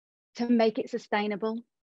 to make it sustainable,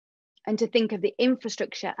 and to think of the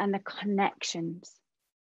infrastructure and the connections.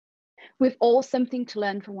 We've all something to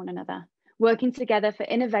learn from one another. Working together for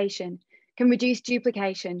innovation can reduce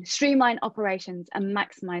duplication, streamline operations, and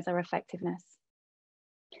maximize our effectiveness.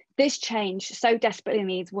 This change so desperately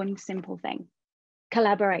needs one simple thing: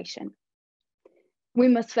 collaboration. We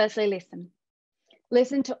must firstly listen.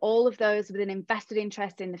 Listen to all of those with an invested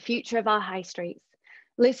interest in the future of our high streets.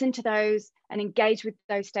 listen to those and engage with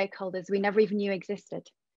those stakeholders we never even knew existed.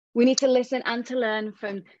 We need to listen and to learn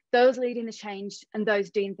from those leading the change and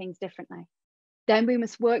those doing things differently. Then we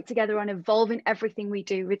must work together on evolving everything we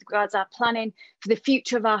do with regards to our planning for the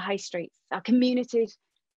future of our high streets, our communities,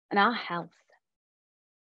 and our health.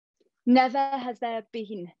 Never has there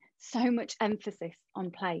been so much emphasis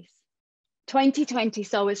on place. 2020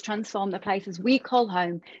 saw us transform the places we call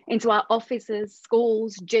home into our offices,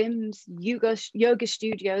 schools, gyms, yoga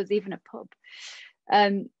studios, even a pub,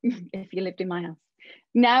 if you lived in my house.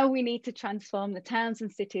 Now we need to transform the towns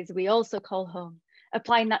and cities we also call home,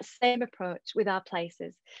 applying that same approach with our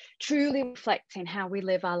places, truly reflecting how we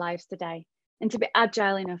live our lives today, and to be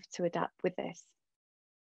agile enough to adapt with this.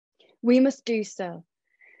 We must do so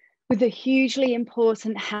with a hugely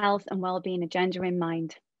important health and well-being agenda in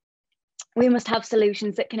mind. We must have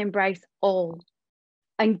solutions that can embrace all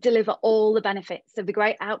and deliver all the benefits of the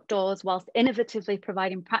great outdoors, whilst innovatively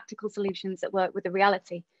providing practical solutions that work with the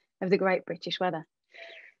reality of the great British weather.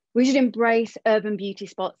 We should embrace urban beauty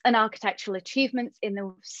spots and architectural achievements in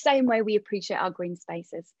the same way we appreciate our green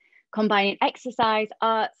spaces, combining exercise,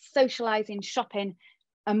 art, socialising, shopping,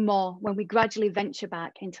 and more when we gradually venture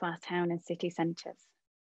back into our town and city centres.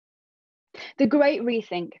 The Great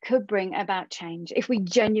Rethink could bring about change if we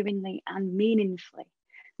genuinely and meaningfully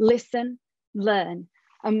listen, learn,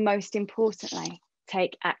 and most importantly,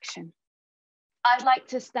 take action. I'd like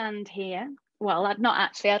to stand here. Well,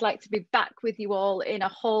 I'd like to be back with you all in a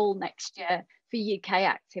hall next year for UK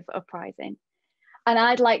Active Uprising. And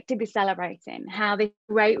I'd like to be celebrating how this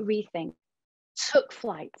Great Rethink took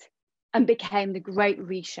flight and became the Great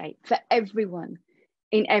Reshape for everyone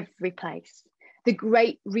in every place. The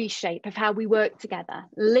great reshape of how we work together,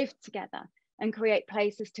 live together, and create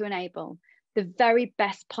places to enable the very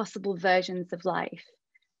best possible versions of life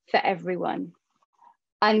for everyone.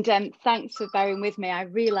 And thanks for bearing with me. I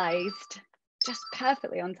realised just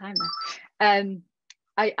perfectly on time there.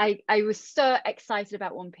 I was so excited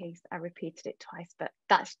about one piece, I repeated it twice, but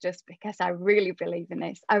that's just because I really believe in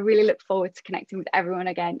this. I really look forward to connecting with everyone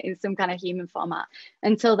again in some kind of human format.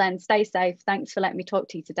 Until then, stay safe. Thanks for letting me talk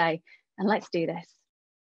to you today. And let's do this.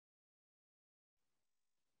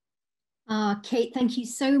 Kate, thank you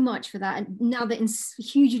so much for that. And now that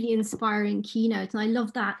hugely inspiring keynote. And I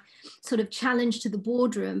love that sort of challenge to the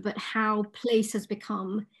boardroom, but how place has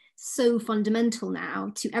become so fundamental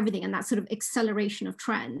now to everything, and that sort of acceleration of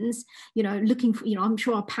trends, looking for, I'm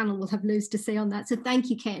sure our panel will have loads to say on that. So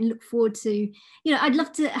thank you, Kate, and look forward to, I'd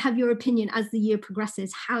love to have your opinion as the year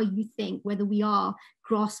progresses, how you think, whether we are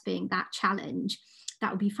grasping that challenge.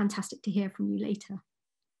 That would be fantastic to hear from you later.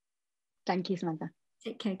 Thank you, Samantha.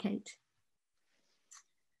 Take care, Kate.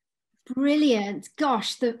 Brilliant.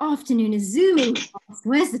 Gosh, the afternoon is zooming fast.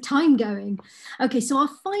 Where's the time going? Okay, so our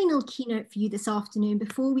final keynote for you this afternoon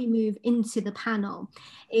before we move into the panel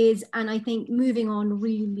is, and I think moving on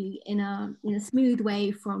really in a smooth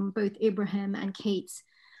way from both Ibrahim and Kate's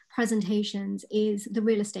presentations, is the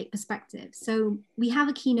real estate perspective. So we have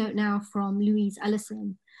a keynote now from Louise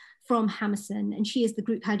Ellison from Hammerson, and she is the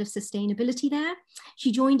group head of sustainability there.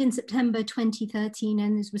 She joined in September 2013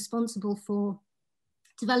 and is responsible for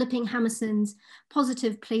developing Hammerson's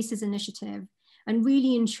Positive Places initiative and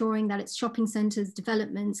really ensuring that its shopping centres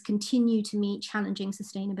developments continue to meet challenging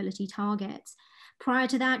sustainability targets. Prior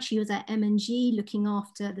to that, she was at M&G looking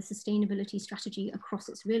after the sustainability strategy across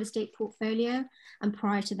its real estate portfolio. And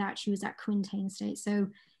prior to that, she was at Quintain Estate. So,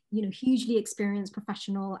 hugely experienced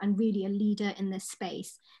professional and really a leader in this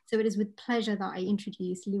space. So it is with pleasure that I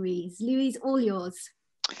introduce Louise. Louise, all yours.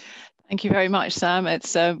 Thank you very much, Sam.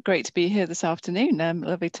 It's great to be here this afternoon.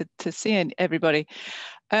 Lovely to see everybody.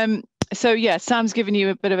 So yeah, Sam's given you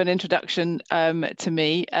a bit of an introduction to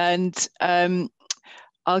me, and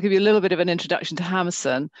I'll give you a little bit of an introduction to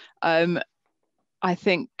Hammerson. I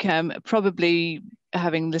think probably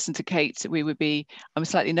having listened to Kate, I'm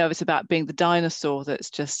slightly nervous about being the dinosaur that's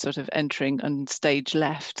just sort of entering on stage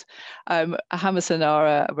left. Hammerson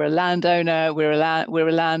we're a landowner, we're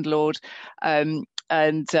a landlord, and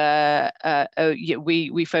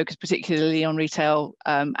we focus particularly on retail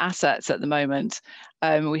assets at the moment.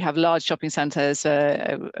 We have large shopping centres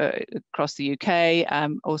across the UK,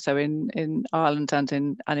 also in Ireland and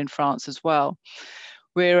in France as well.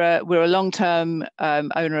 We're a long-term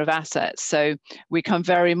owner of assets, so we come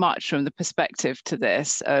very much from the perspective to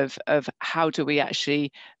this of how do we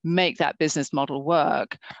actually make that business model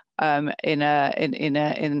work, in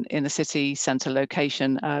a city centre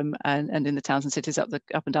location, and in the towns and cities up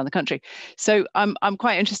and down the country. So I'm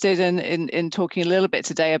quite interested in talking a little bit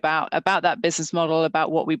today about that business model,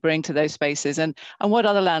 about what we bring to those spaces, and what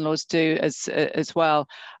other landlords do as well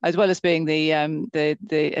as being the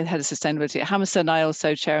head of sustainability at Hammerson. I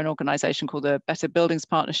also chair an organisation called the Better Buildings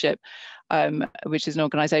Partnership, which is an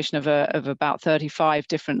organisation of about 35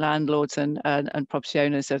 different landlords and property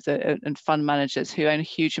owners and fund managers who own a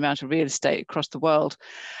huge amount of real estate across the world.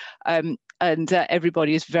 And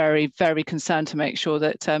everybody is very, very concerned to make sure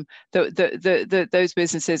that those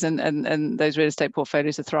businesses and those real estate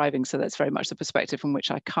portfolios are thriving. So that's very much the perspective from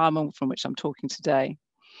which I come and from which I'm talking today.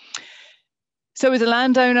 So as a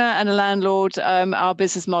landowner and a landlord, our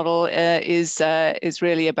business model is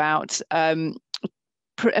really about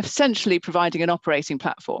essentially providing an operating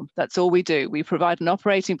platform. That's all we do. We provide an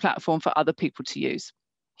operating platform for other people to use.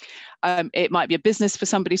 It might be a business for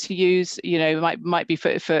somebody to use, it might be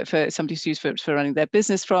for somebody to use for running their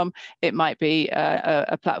business from. It might be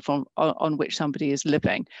a platform on which somebody is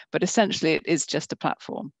living, but essentially it is just a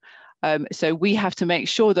platform. So we have to make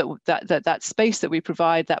sure that space that we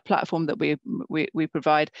provide, that platform that we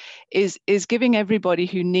provide, is giving everybody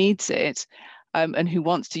who needs it and who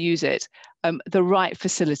wants to use it the right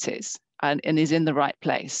facilities and is in the right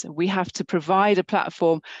place. We have to provide a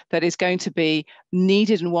platform that is going to be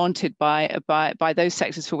needed and wanted by those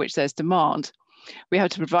sectors for which there's demand. We have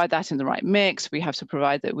to provide that in the right mix. We have to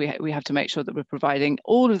provide that. We have to make sure that we're providing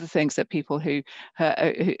all of the things that people who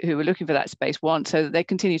are looking for that space want, so that they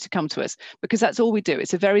continue to come to us, because that's all we do.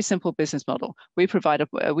 It's a very simple business model. We provide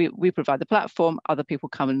we provide the platform. Other people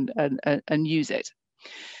come and use it.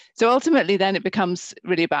 So ultimately, then it becomes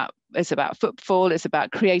really about footfall. It's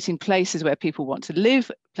about creating places where people want to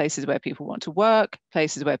live, places where people want to work,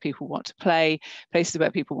 places where people want to play, places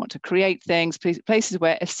where people want to create things, places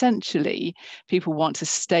where essentially people want to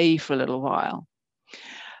stay for a little while.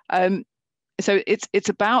 So it's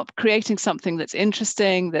about creating something that's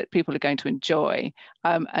interesting, that people are going to enjoy,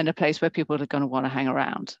 and a place where people are going to want to hang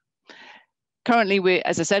around. Currently,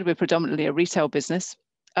 as I said, we're predominantly a retail business.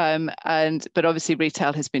 But obviously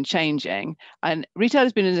retail has been changing, and retail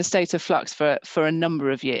has been in a state of flux for a number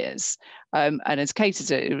of years. And as Kate has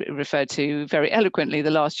referred to very eloquently, the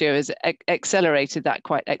last year has accelerated that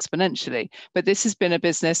quite exponentially. But this has been a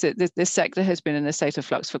business that this sector has been in a state of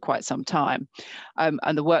flux for quite some time.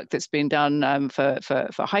 And the work that's been done for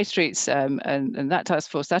high streets and that task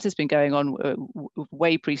force, that has been going on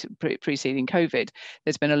way preceding COVID.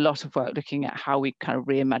 There's been a lot of work looking at how we kind of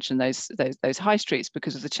reimagine those high streets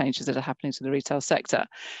because of the changes that are happening to the retail sector.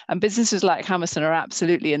 And businesses like Hammerson are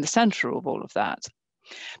absolutely in the centre of all of that.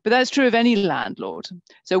 But that's true of any landlord.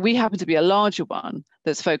 So we happen to be a larger one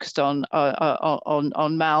that's focused on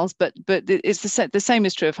malls, but it's the same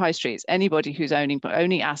is true of high streets. Anybody who's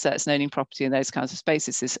owning assets and owning property in those kinds of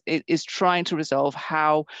spaces is trying to resolve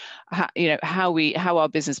how our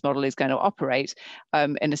business model is going to operate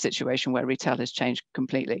in a situation where retail has changed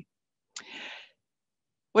completely.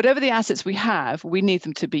 Whatever the assets we have, we need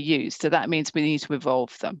them to be used. So that means we need to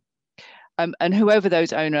evolve them. And whoever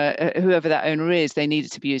that owner is, they need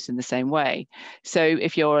it to be used in the same way. So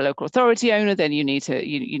if you're a local authority owner, then you need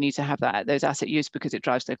to have those asset use because it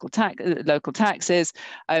drives local taxes.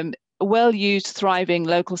 Well used, thriving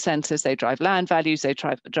local centres, they drive land values, they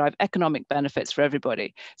drive economic benefits for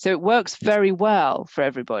everybody. So it works very well for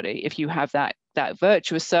everybody if you have that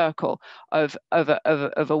virtuous circle of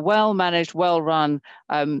a well-managed, well-run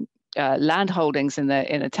land holdings in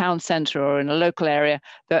a town centre or in a local area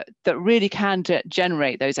that really can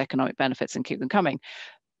generate those economic benefits and keep them coming.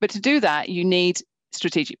 But to do that, you need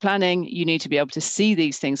strategic planning. You need to be able to see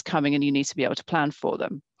these things coming, and you need to be able to plan for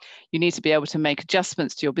them. You need to be able to make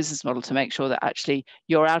adjustments to your business model to make sure that actually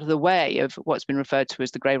you're out of the way of what's been referred to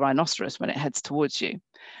as the grey rhinoceros when it heads towards you.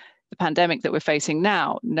 The pandemic that we're facing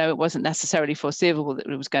now, no, it wasn't necessarily foreseeable that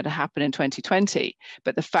it was going to happen in 2020,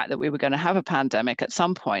 but the fact that we were going to have a pandemic at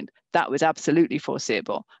some point, that was absolutely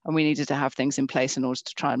foreseeable, and we needed to have things in place in order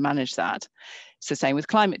to try and manage that. It's the same with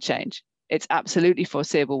climate change. It's absolutely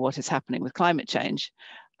foreseeable what is happening with climate change.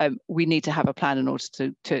 We need to have a plan in order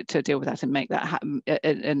to deal with that and make that happen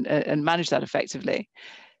and manage that effectively.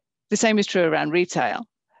 The same is true around retail.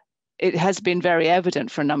 It has been very evident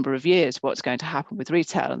for a number of years what's going to happen with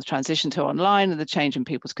retail and the transition to online and the change in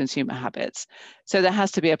people's consumer habits. So there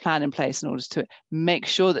has to be a plan in place in order to make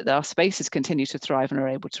sure that our spaces continue to thrive and are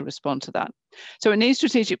able to respond to that. So it needs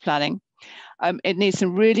strategic planning. It needs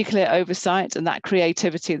some really clear oversight and that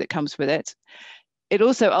creativity that comes with it. It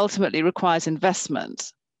also ultimately requires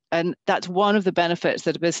investment. And that's one of the benefits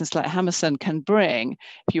that a business like Hammerson can bring.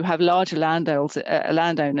 If you have larger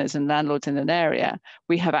landowners and landlords in an area,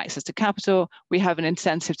 we have access to capital, we have an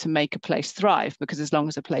incentive to make a place thrive, because as long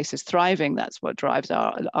as a place is thriving, that's what drives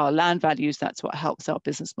our land values, that's what helps our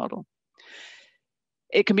business model.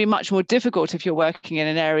 It can be much more difficult if you're working in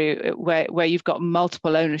an area where you've got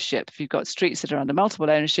multiple ownership, if you've got streets that are under multiple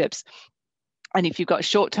ownerships. And if you've got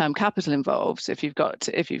short-term capital involved, if you've got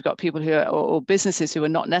people who are, or businesses who are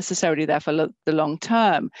not necessarily there for the long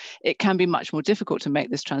term, it can be much more difficult to make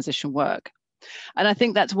this transition work. And I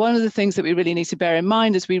think that's one of the things that we really need to bear in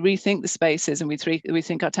mind as we rethink the spaces and we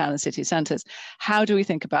think our town and city centres. How do we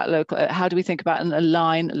think about how do we think about and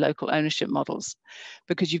align local ownership models?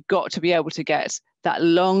 Because you've got to be able to get that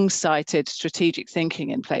long-sighted strategic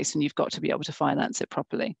thinking in place, and you've got to be able to finance it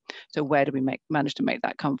properly. So where do we manage to make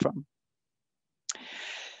that come from?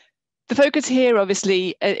 The focus here,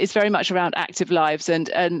 obviously, is very much around active lives. And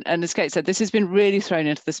as Kate said, this has been really thrown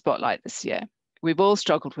into the spotlight this year. We've all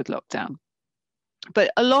struggled with lockdown.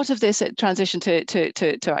 But a lot of this transition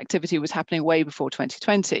to activity was happening way before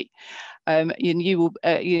 2020. You will,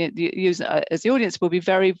 as the audience, will be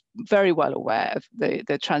very, very well aware of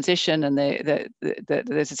the transition and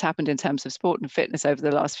this has happened in terms of sport and fitness over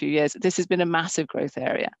the last few years. This has been a massive growth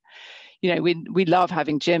area. You know, we love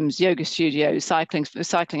having gyms, yoga studios,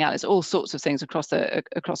 cycling outlets, all sorts of things across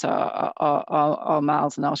our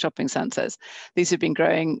malls and our shopping centres. These have been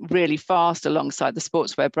growing really fast alongside the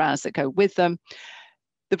sportswear brands that go with them.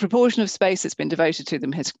 The proportion of space that's been devoted to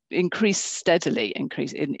them has increased steadily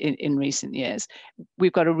in recent years.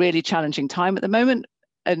 We've got a really challenging time at the moment.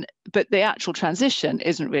 But the actual transition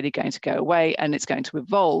isn't really going to go away, and it's going to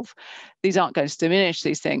evolve. These aren't going to diminish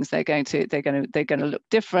these things. They're going to look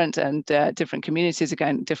different, and different communities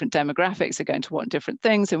different demographics are going to want different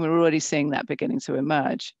things, and we're already seeing that beginning to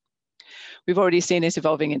emerge. We've already seen it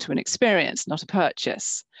evolving into an experience, not a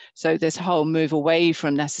purchase. So this whole move away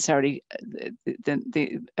from necessarily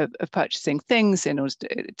of purchasing things in order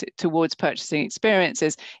towards purchasing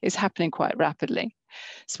experiences is happening quite rapidly.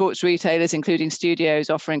 Sports retailers, including studios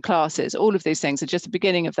offering classes, all of these things are just the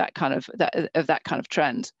beginning of that kind of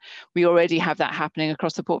trend. We already have that happening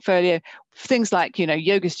across the portfolio. Things like, you know,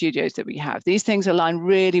 yoga studios that we have. These things align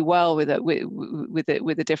really well with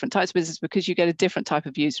the different types of business, because you get a different type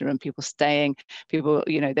of user and people staying. People,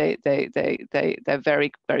 you know, they're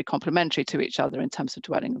very, very complementary to each other in terms of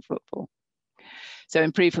dwelling and footfall. So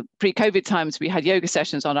in pre-COVID times, we had yoga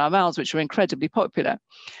sessions on our malls, which were incredibly popular.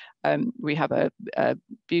 We have a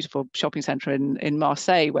beautiful shopping centre in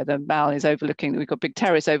Marseille where the mall is overlooking, we've got a big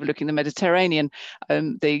terrace overlooking the Mediterranean.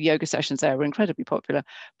 The yoga sessions there were incredibly popular,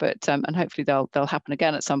 but and hopefully they'll happen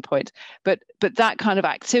again at some point. But that kind of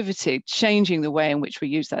activity, changing the way in which we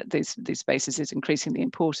use these spaces, is increasingly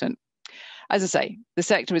important. As I say, the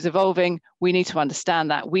sector is evolving. We need to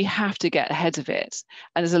understand that. We have to get ahead of it.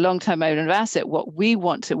 And as a long-term owner of asset, what we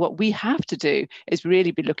have to do is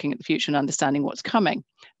really be looking at the future and understanding what's coming,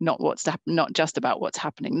 not just about what's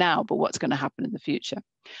happening now, but what's going to happen in the future.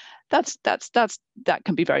 That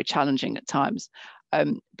can be very challenging at times.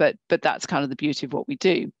 But that's kind of the beauty of what we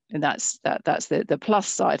do, and that's the plus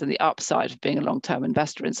side and the upside of being a long-term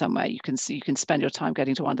investor in some way. You can spend your time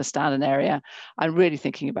getting to understand an area and really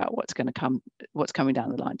thinking about what's coming down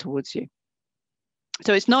the line towards you.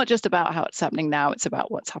 So it's not just about how it's happening now; it's about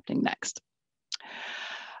what's happening next.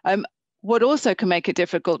 What also can make it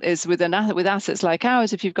difficult is with assets like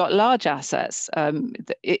ours. If you've got large assets,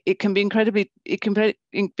 it can be incredibly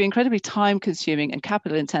time-consuming and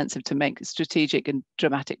capital-intensive to make strategic and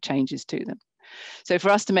dramatic changes to them. So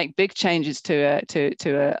for us to make big changes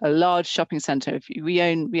to a large shopping centre, we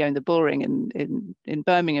own the Bullring in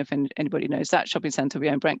Birmingham. If anybody knows that shopping centre, we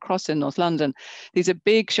own Brent Cross in North London. These are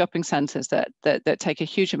big shopping centres that take a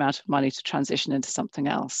huge amount of money to transition into something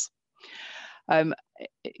else.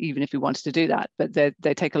 Even if we wanted to do that, but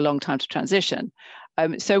they take a long time to transition.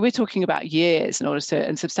 So we're talking about years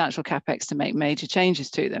and substantial capex to make major changes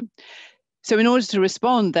to them. So in order to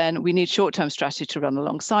respond, then we need short-term strategy to run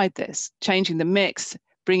alongside this, changing the mix,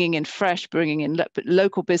 bringing in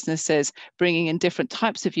local businesses, bringing in different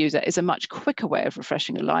types of user is a much quicker way of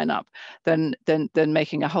refreshing a lineup than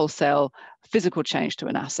making a wholesale physical change to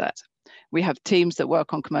an asset. We have teams that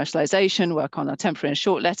work on commercialization, work on our temporary and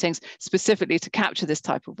short lettings, specifically to capture this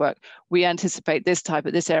type of work. We anticipate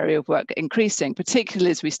this area of work increasing,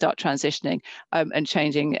 particularly as we start transitioning and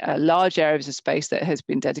changing large areas of space that has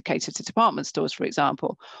been dedicated to department stores, for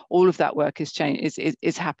example. All of that work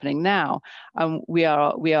is happening now. We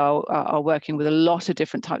are working with a lot of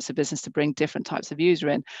different types of business to bring different types of user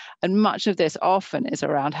in, and much of this often is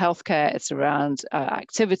around healthcare, it's around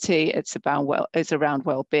activity, it's around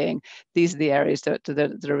well-being. These are the areas that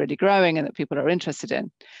are really growing and that people are interested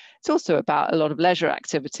in. It's also about a lot of leisure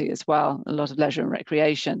activity as well, a lot of leisure and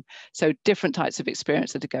recreation. So different types of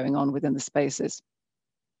experience that are going on within the spaces.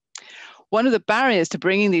 One of the barriers to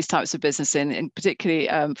bringing these types of business in particularly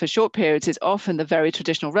for short periods, is often the very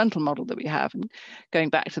traditional rental model that we have. And going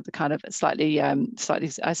back to the kind of slightly,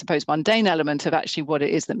 I suppose, mundane element of actually what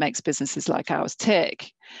it is that makes businesses like ours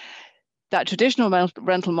tick. That traditional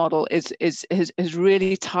rental model has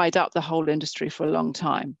really tied up the whole industry for a long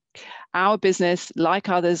time. Our business, like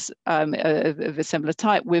others of a similar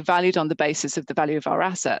type, we're valued on the basis of the value of our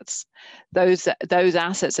assets. Those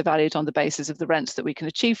assets are valued on the basis of the rents that we can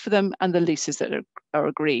achieve for them and the leases that are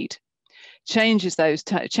agreed. Changes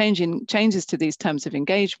to these terms of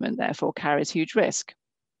engagement, therefore, carries huge risk.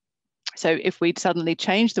 So if we suddenly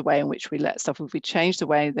change the way in which we let stuff, if we change the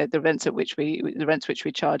way that the rents which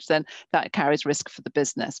we charge, then that carries risk for the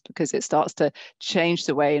business, because it starts to change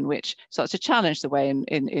the way in which, starts to challenge the way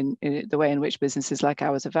in the way in which businesses like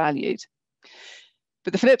ours are valued.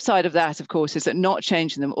 But the flip side of that, of course, is that not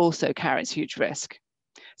changing them also carries huge risk.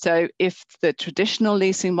 So if the traditional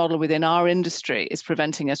leasing model within our industry is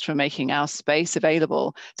preventing us from making our space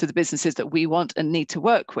available to the businesses that we want and need to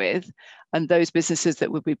work with, and those businesses that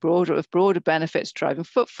would be of broader benefits, driving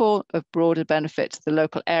footfall, of broader benefit to the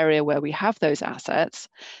local area where we have those assets,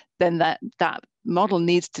 then that model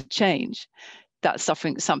needs to change. That's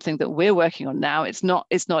something that we're working on now. It's not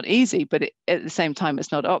easy, but at the same time,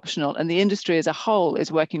 it's not optional. And the industry as a whole is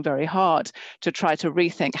working very hard to try to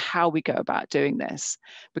rethink how we go about doing this,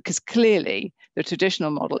 because clearly the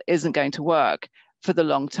traditional model isn't going to work for the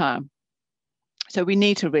long term. So we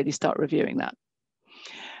need to really start reviewing that.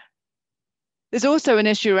 There's also an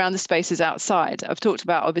issue around the spaces outside. I've talked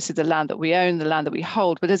about, obviously, the land that we own, the land that we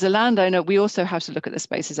hold, but as a landowner, we also have to look at the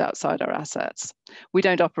spaces outside our assets. We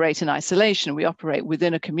don't operate in isolation. We operate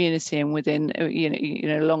within a community and within,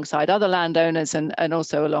 alongside other landowners and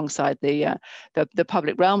also alongside the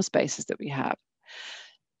public realm spaces that we have.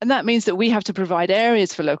 And that means that we have to provide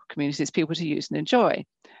areas for local communities, people to use and enjoy.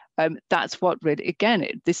 That's what really,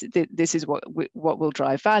 again, this is what will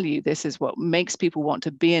drive value. This is what makes people want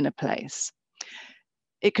to be in a place.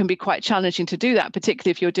 It can be quite challenging to do that,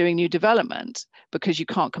 particularly if you're doing new development, because you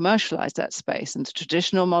can't commercialize that space. And the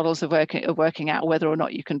traditional models of working out whether or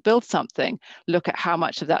not you can build something, look at how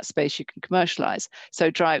much of that space you can commercialize.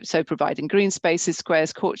 So providing green spaces,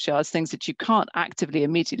 squares, courtyards, things that you can't actively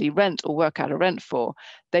immediately rent or work out a rent for,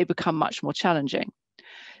 they become much more challenging.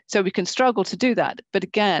 So we can struggle to do that. But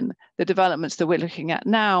again, the developments that we're looking at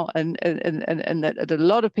now and that a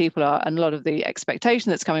lot of people are, and a lot of the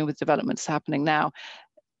expectation that's coming with developments happening now,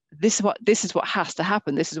 this is what has to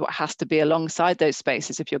happen. This is what has to be alongside those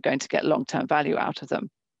spaces if you're going to get long-term value out of them.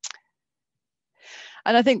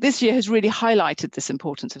 And I think this year has really highlighted this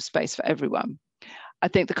importance of space for everyone. I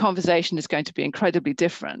think the conversation is going to be incredibly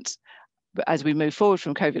different as we move forward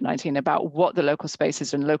from COVID-19 about what the local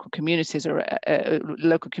spaces and local communities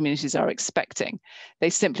are expecting. They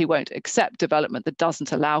simply won't accept development that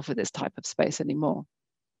doesn't allow for this type of space anymore.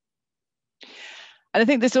 And I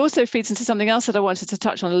think this also feeds into something else that I wanted to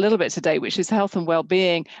touch on a little bit today, which is health and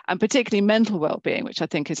well-being, and particularly mental well-being, which I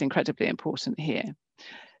think is incredibly important here.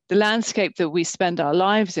 The landscape that we spend our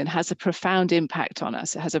lives in has a profound impact on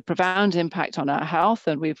us. It has a profound impact on our health.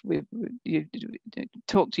 And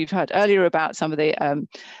you've heard earlier about some of the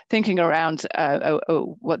thinking around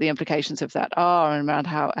what the implications of that are, and around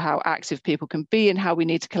how active people can be and how we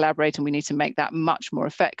need to collaborate, and we need to make that much more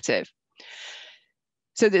effective.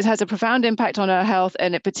 So this has a profound impact on our health,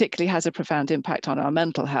 and it particularly has a profound impact on our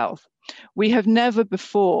mental health. We have never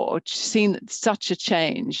before seen such a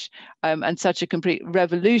change and such a complete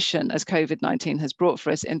revolution as COVID-19 has brought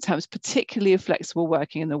for us in terms particularly of flexible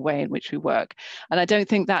working and the way in which we work. And I don't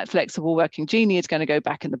think that flexible working genie is going to go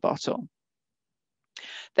back in the bottle.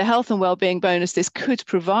 The health and well-being bonus this could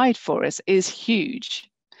provide for us is huge.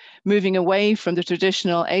 Moving away from the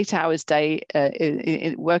traditional 8 hours a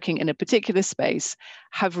day working in a particular space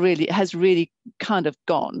has really kind of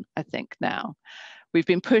gone, I think, now. We've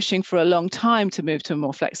been pushing for a long time to move to a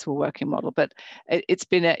more flexible working model, but it's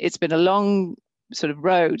been a long sort of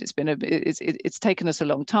road. It's taken us a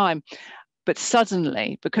long time. But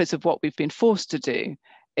suddenly, because of what we've been forced to do,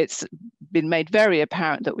 it's been made very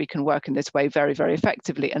apparent that we can work in this way very, very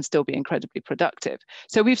effectively and still be incredibly productive.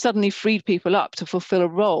 So we've suddenly freed people up to fulfill a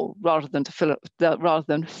role rather than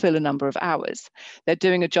fill a number of hours. They're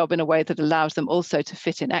doing a job in a way that allows them also to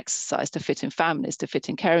fit in exercise, to fit in families, to fit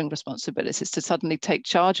in caring responsibilities, to suddenly take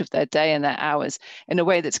charge of their day and their hours in a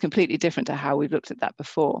way that's completely different to how we've looked at that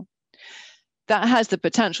before. That has the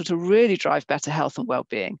potential to really drive better health and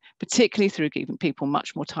well-being, particularly through giving people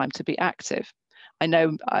much more time to be active. I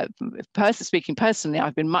know, speaking personally,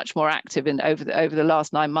 I've been much more active over the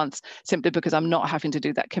last 9 months simply because I'm not having to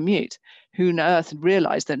do that commute. Who on earth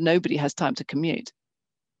realized that nobody has time to commute?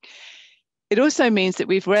 It also means that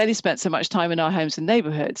we've rarely spent so much time in our homes and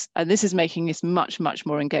neighborhoods, and this is making us much, much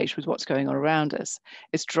more engaged with what's going on around us.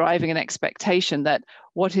 It's driving an expectation that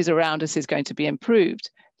what is around us is going to be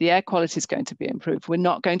improved. The air quality is going to be improved. We're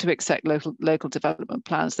not going to accept local development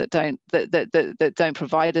plans that don't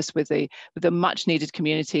provide us with the much needed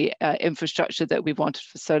community infrastructure that we've wanted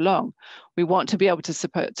for so long. We want to be able to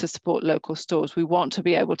support local stores. We want to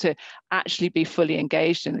be able to actually be fully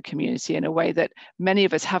engaged in the community in a way that many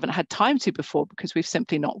of us haven't had time to before because we've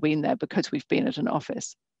simply not been there because we've been at an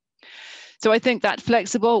office. So I think that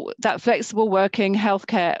flexible working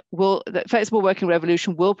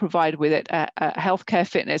revolution will provide with it a healthcare,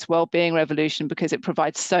 fitness, well-being revolution because it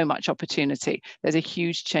provides so much opportunity. There's a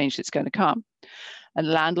huge change that's going to come. And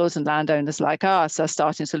landlords and landowners like us are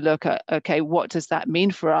starting to look at, okay, what does that mean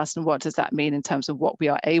for us? And what does that mean in terms of what we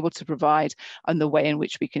are able to provide and the way in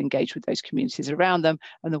which we can engage with those communities around them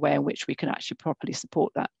and the way in which we can actually properly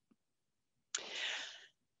support that.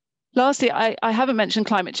 Lastly, I haven't mentioned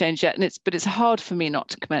climate change yet, but it's hard for me not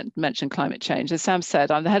to mention climate change. As Sam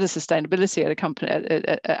said, I'm the head of sustainability at a company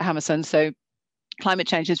at Hammerson, so climate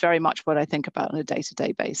change is very much what I think about on a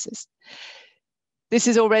day-to-day basis. This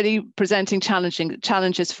is already presenting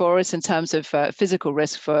challenges for us in terms of physical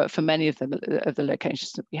risk for many of the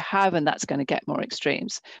locations that we have, and that's going to get more extreme.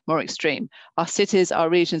 Our cities, our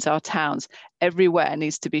regions, our towns, everywhere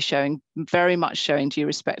needs to be very much showing due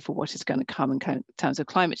respect for what is going to come in terms of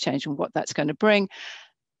climate change and what that's going to bring.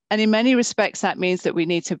 And in many respects, that means that we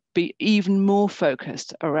need to be even more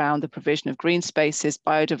focused around the provision of green spaces,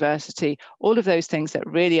 biodiversity, all of those things that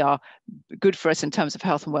really are good for us in terms of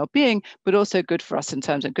health and well-being, but also good for us in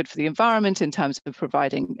terms of good for the environment, in terms of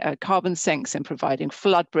providing carbon sinks and providing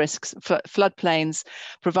floodplains,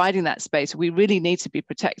 providing that space. We really need to be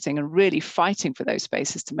protecting and really fighting for those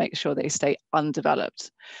spaces to make sure they stay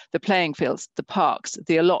undeveloped. The playing fields, the parks,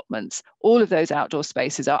 the allotments, all of those outdoor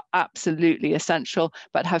spaces are absolutely essential,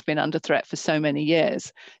 but have been under threat for so many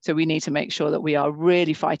years. So we need to make sure that we are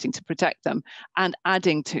really fighting to protect them and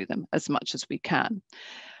adding to them as much as we can.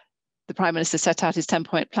 The Prime Minister set out his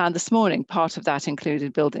 10-point plan this morning. Part of that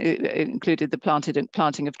included the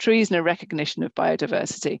planting of trees and a recognition of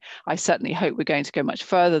biodiversity. I certainly hope we're going to go much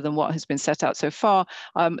further than what has been set out so far.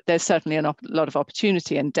 There's certainly a lot of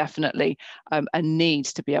opportunity and definitely a need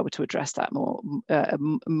to be able to address that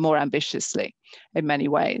more ambitiously in many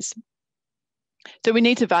ways. So we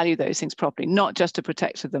need to value those things properly, not just to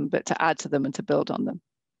protect them, but to add to them and to build on them.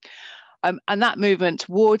 And that movement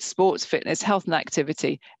towards sports, fitness, health and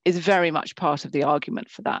activity is very much part of the argument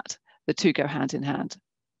for that. The two go hand in hand.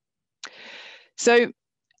 So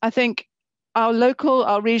I think our local,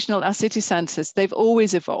 our regional, our city centres, they've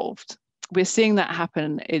always evolved. We're seeing that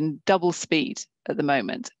happen in double speed at the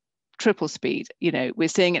moment. Triple speed, we're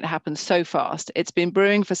seeing it happen so fast. It's been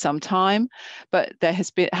brewing for some time, but there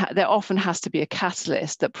often has to be a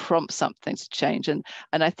catalyst that prompts something to change. And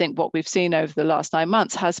I think what we've seen over the last 9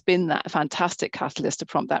 months has been that fantastic catalyst to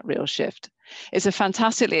prompt that real shift. It's a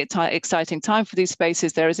fantastically exciting time for these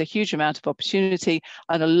spaces. There is a huge amount of opportunity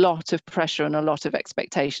and a lot of pressure and a lot of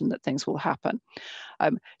expectation that things will happen.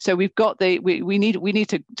 So we've got we need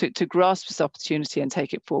to grasp this opportunity and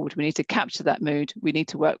take it forward. We need to capture that mood. We need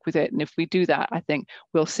to work with it, and if we do that, I think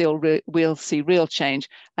we'll see real change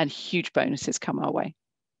and huge bonuses come our way.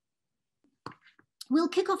 We'll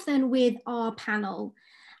kick off then with our panel,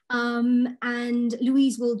 and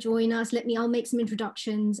Louise will join us. I'll make some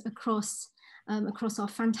introductions across our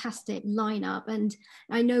fantastic lineup, and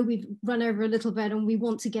I know we've run over a little bit and we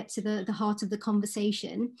want to get to the heart of the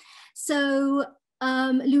conversation. So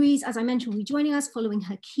Louise, as I mentioned, will be joining us following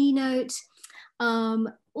her keynote.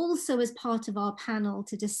 Also as part of our panel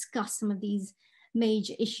to discuss some of these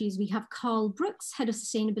major issues, we have Carl Brooks, Head of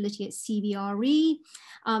Sustainability at CBRE.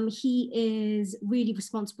 He is really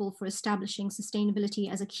responsible for establishing sustainability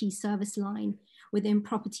as a key service line within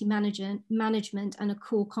property management and a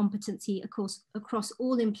core competency across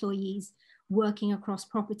all employees working across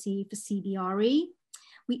property for CBRE.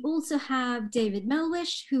 We also have David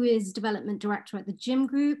Melwish, who is Development Director at the Gym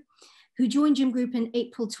Group, who joined Gym Group in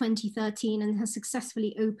April 2013 and has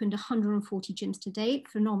successfully opened 140 gyms to date,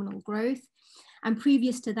 phenomenal growth. And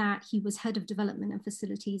previous to that, he was Head of Development and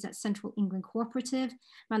Facilities at Central England Cooperative,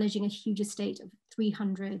 managing a huge estate of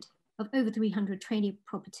over 300 training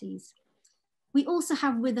properties. We also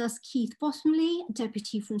have with us Keith Bottomley,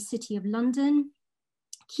 Deputy from City of London.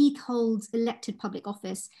 Keith holds elected public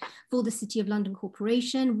office for the City of London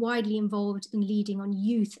Corporation, widely involved in leading on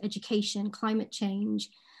youth, education, climate change,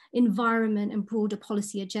 environment and broader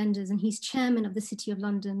policy agendas. And he's chairman of the City of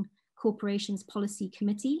London Corporation's Policy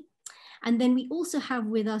Committee. And then we also have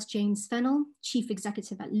with us James Fennell, Chief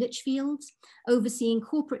Executive at Lichfields, overseeing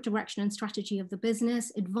corporate direction and strategy of the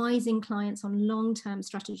business, advising clients on long-term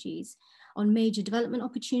strategies, on major development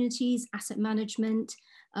opportunities, asset management,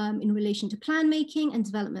 in relation to plan making and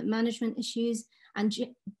development management issues. And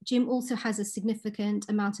Jim also has a significant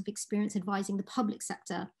amount of experience advising the public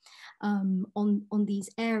sector on these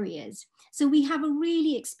areas. So we have a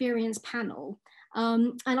really experienced panel.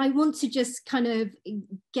 And I want to just kind of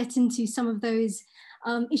get into some of those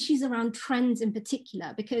issues around trends in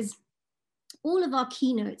particular, because all of our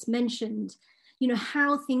keynotes mentioned, you know,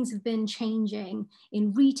 how things have been changing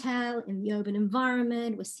in retail, in the urban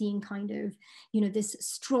environment. We're seeing kind of, you know, this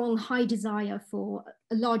strong, high desire for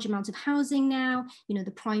a large amount of housing now, you know, the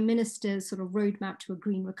Prime Minister's sort of roadmap to a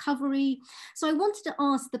green recovery. So I wanted to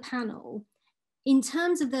ask the panel, in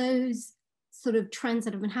terms of those sort of trends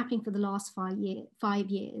that have been happening for the last 5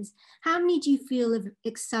 years, how many do you feel have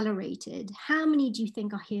accelerated? How many do you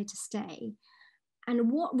think are here to stay?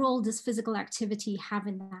 And what role does physical activity have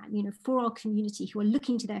in that, you know, for our community who are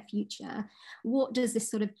looking to their future? What does this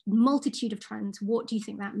sort of multitude of trends, what do you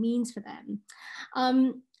think that means for them?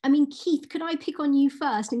 I mean, Keith, could I pick on you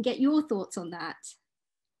first and get your thoughts on that?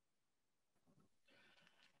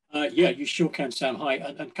 Yeah, you sure can, Sam. Hi,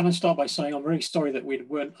 and can I start by saying I'm really sorry that we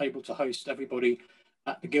weren't able to host everybody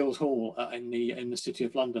at the Guildhall in the City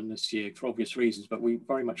of London this year for obvious reasons, but we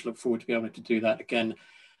very much look forward to being able to do that again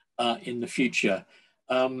in the future.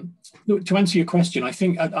 To answer your question, I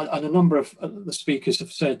think and a number of the speakers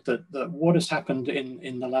have said that what has happened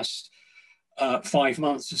in the last 5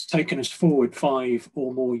 months has taken us forward 5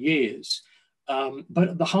 or more years. But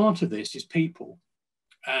at the heart of this is people.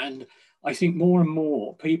 And I think more and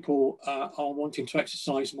more people are wanting to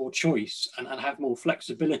exercise more choice and have more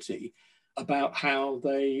flexibility about how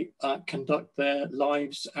they conduct their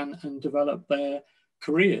lives and develop their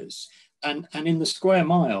careers. And in the square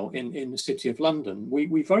mile in the City of London,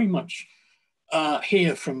 we very much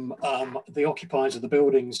hear from the occupiers of the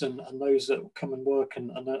buildings and those that come and work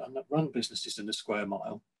and that run businesses in the square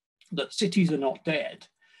mile, that cities are not dead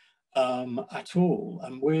at all.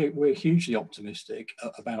 And we're hugely optimistic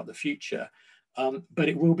about the future, but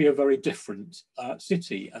it will be a very different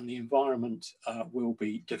city, and the environment will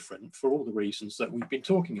be different for all the reasons that we've been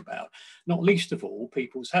talking about, not least of all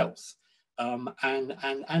people's health. And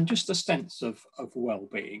just a sense of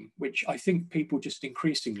well-being, which I think people just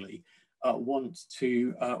increasingly want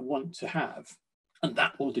to have, and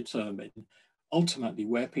that will determine ultimately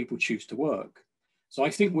where people choose to work. So I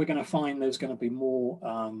think we're going to find there's going to be more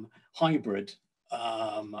hybrid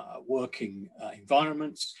working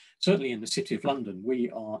environments. Certainly in the City of London, we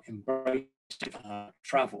are embracing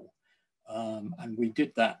travel. And we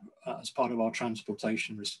did that as part of our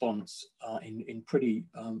transportation response in pretty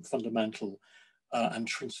fundamental and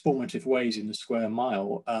transformative ways in the square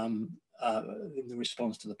mile in the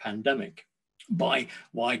response to the pandemic, by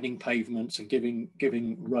widening pavements and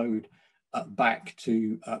giving road back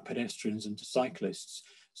to pedestrians and to cyclists.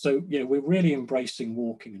 So, you know, we're really embracing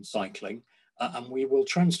walking and cycling, and we will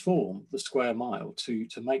transform the square mile to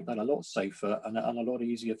make that a lot safer and a lot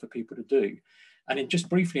easier for people to do. And just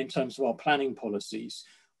briefly, in terms of our planning policies,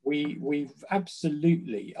 we've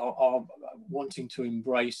absolutely are wanting to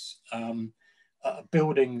embrace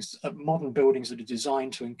buildings, modern buildings that are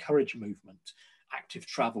designed to encourage movement, active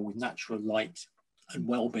travel with natural light and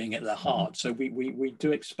well-being at their heart. So we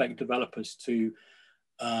do expect developers to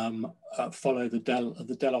follow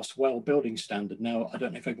the Delos Well building standard. Now, I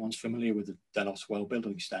don't know if everyone's familiar with the Delos Well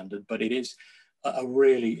building standard, but it is a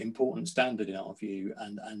really important standard in our view,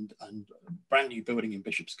 and brand new building in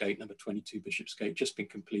Bishopsgate, number 22 Bishopsgate, just been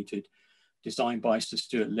completed, designed by Sir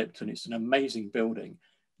Stuart Lipton. It's an amazing building.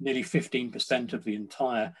 Nearly 15% of the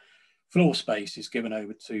entire floor space is given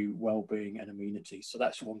over to well-being and amenities. So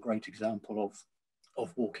that's one great example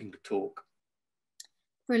of walking the talk.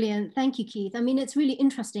 Brilliant, thank you, Keith. I mean, it's really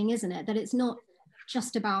interesting, isn't it, that it's not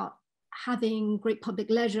just about having great public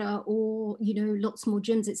leisure or, you know, lots more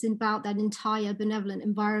gyms. It's about that entire benevolent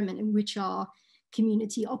environment in which our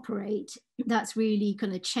community operate, that's really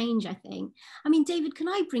going to change, I think. I mean, David, can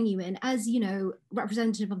I bring you in as, you know,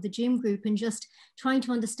 representative of the gym group, and just trying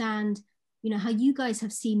to understand, you know, how you guys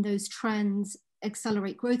have seen those trends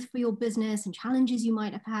accelerate growth for your business and challenges you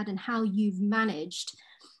might have had, and how you've managed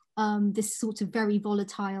this sort of very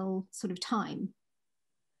volatile sort of time?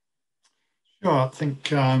 Sure, I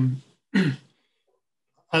think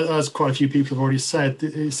as quite a few people have already said,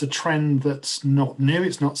 it's a trend that's not new.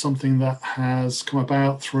 It's not something that has come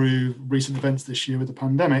about through recent events this year with the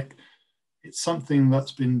pandemic. It's something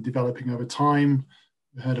that's been developing over time.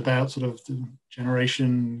 We heard about sort of the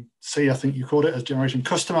Generation C, I think you called it, as Generation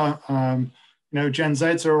Customer. You know, Gen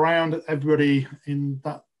Zs are around. Everybody in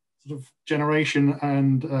that sort of generation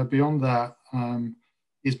and beyond that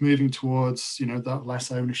is moving towards, you know, that less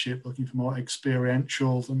ownership, looking for more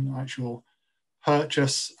experiential than actual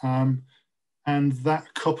purchase, and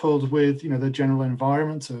that coupled with, you know, the general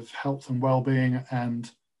environment of health and well-being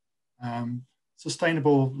and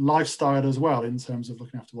sustainable lifestyle as well, in terms of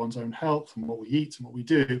looking after one's own health and what we eat and what we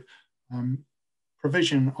do,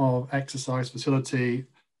 provision of exercise facility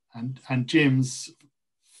and gyms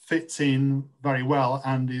fits in very well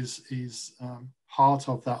and is part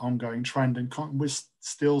of that ongoing trend, and we're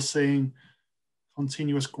still seeing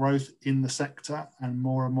continuous growth in the sector and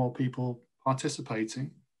more people participating,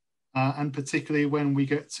 and particularly when we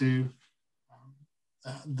get to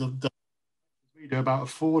the we do about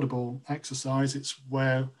affordable exercise, it's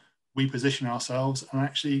where we position ourselves, and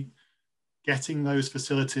actually getting those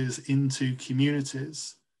facilities into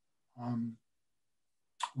communities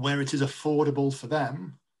where it is affordable for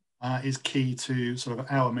them is key to sort of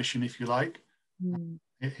our mission, if you like.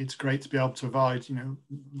 It's great to be able to provide, you know,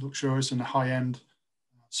 luxurious and high-end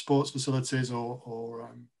sports facilities or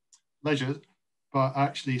leisure, but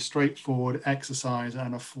actually straightforward exercise at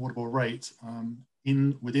an affordable rate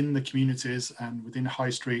within the communities and within high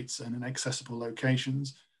streets and in accessible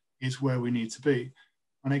locations is where we need to be.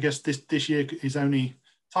 And I guess this year is only,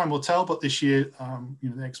 time will tell, but this year, you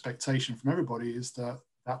know, the expectation from everybody is that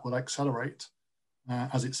that will accelerate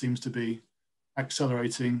as it seems to be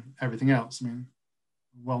accelerating everything else. I mean,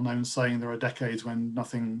 well-known saying, there are decades when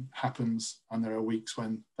nothing happens and there are weeks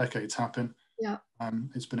when decades happen. Yeah.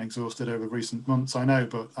 It's been exhausted over recent months, I know,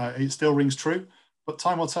 but it still rings true. But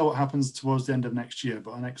time will tell what happens towards the end of next year,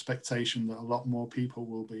 but an expectation that a lot more people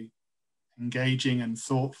will be engaging and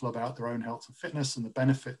thoughtful about their own health and fitness and the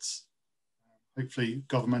benefits. Hopefully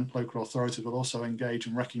government, local authorities will also engage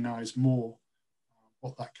and recognise more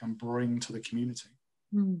what that can bring to the community.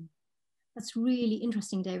 That's really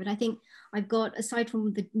interesting, David. I think I've got, aside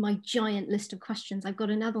from my giant list of questions, I've got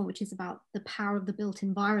another one, which is about the power of the built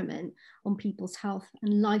environment on people's health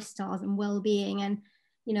and lifestyles and well-being, and,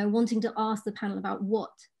 you know, wanting to ask the panel about what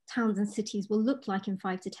towns and cities will look like in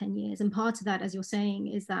 5 to 10 years. And part of that, as you're saying,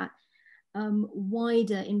 is that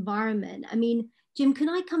wider environment. I mean, Jim, can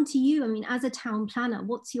I come to you? I mean, as a town planner,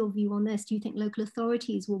 what's your view on this? Do you think local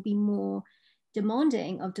authorities will be more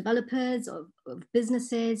demanding of developers, of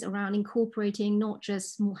businesses around incorporating not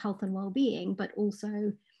just more health and well-being, but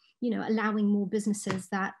also, you know, allowing more businesses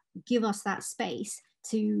that give us that space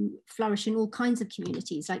to flourish in all kinds of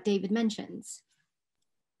communities, like David mentions?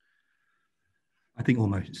 I think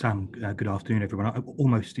almost, Sam, good afternoon, everyone.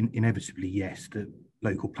 Almost inevitably, yes, the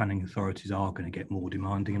local planning authorities are going to get more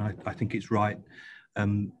demanding, and I think it's right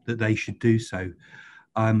that they should do so.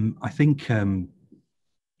 I think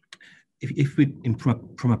if we,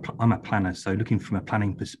 I'm a planner, so looking from a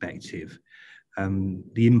planning perspective,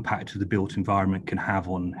 the impact of the built environment can have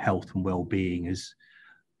on health and well-being has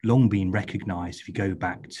long been recognised. If you go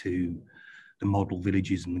back to the model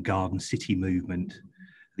villages and the garden city movement,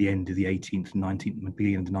 at the end of the 18th and 19th,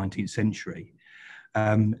 beginning of the 19th century,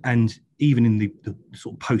 and even in the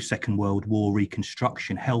sort of post-Second World War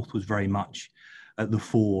reconstruction, health was very much at the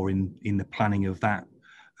fore in the planning of that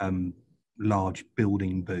large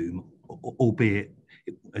building boom, albeit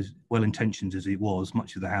as well-intentioned as it was,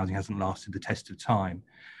 much of the housing hasn't lasted the test of time.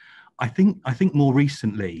 I think more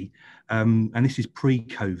recently, and this is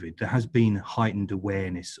pre-COVID, there has been heightened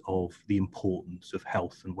awareness of the importance of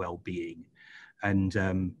health and well-being,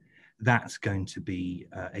 and that's going to be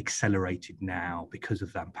accelerated now because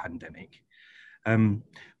of that pandemic.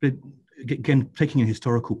 But again, taking a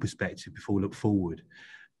historical perspective before we look forward,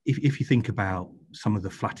 if you think about some of the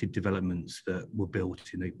flatted developments that were built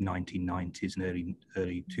in the 1990s and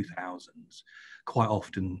early 2000s, quite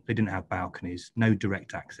often they didn't have balconies, no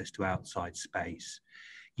direct access to outside space.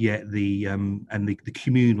 Yet the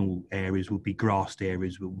communal areas would be grassed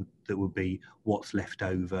areas that would be what's left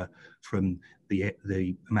over from the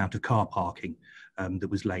amount of car parking that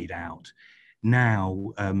was laid out.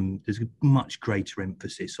 now there's a much greater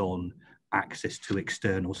emphasis on access to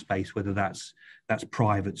external space, whether that's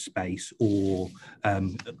private space or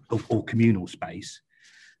communal space.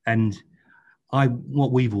 And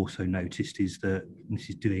what we've also noticed is that, and this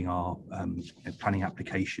is doing our planning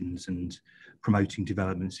applications and promoting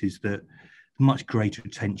developments, is that much greater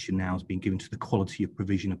attention now has been given to the quality of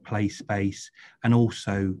provision of play space, and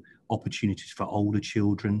also opportunities for older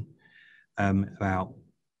children, about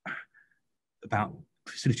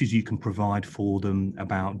facilities you can provide for them,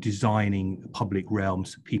 about designing public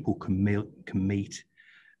realms so people can meet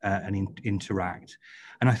and interact.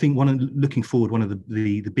 And I think looking forward, one of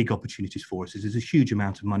the big opportunities for us is there's a huge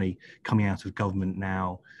amount of money coming out of government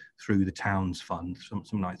now through the Towns Fund,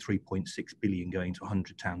 something like 3.6 billion going to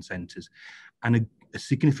 100 town centres. And a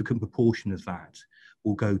significant proportion of that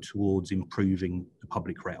will go towards improving the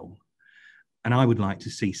public realm. And I would like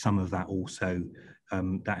to see some of that also,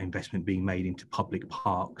 that investment being made into public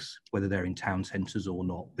parks, whether they're in town centres or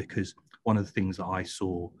not, because one of the things that I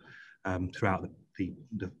saw throughout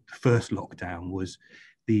the first lockdown was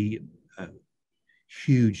the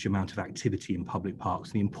huge amount of activity in public parks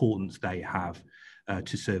and the importance they have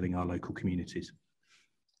to serving our local communities.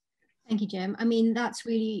 Thank you, Jim. I mean, that's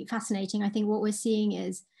really fascinating. I think what we're seeing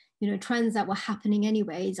is, trends that were happening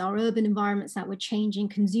anyways, our urban environments that were changing,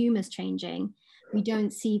 consumers changing. We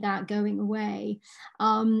don't see that going away.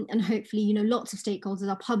 And hopefully, lots of stakeholders,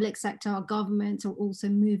 our public sector, our government are also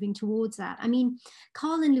moving towards that. I mean,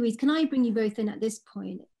 Carl and Louise, can I bring you both in at this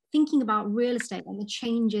point? Thinking about real estate and the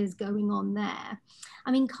changes going on there.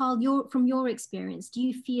 I mean, Carl, from your experience, do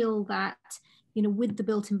you feel that, with the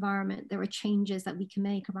built environment, there are changes that we can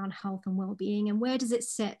make around health and well-being? And where does it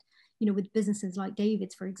sit, with businesses like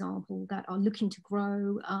David's, for example, that are looking to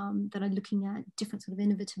grow, that are looking at different sort of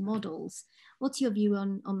innovative models? What's your view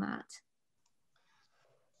on that?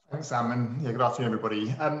 Thanks, Sam, and good afternoon,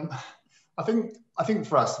 everybody. I think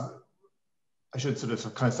for us, I should sort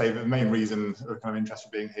of kind of say that the main reason or kind of interest for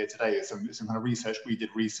being here today is some kind of research we did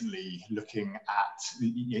recently looking at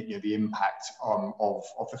the impact of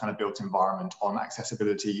the kind of built environment on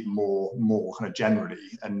accessibility more kind of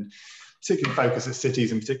generally, and particularly focus at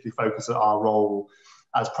cities and particularly focus at our role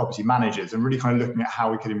as property managers, and really kind of looking at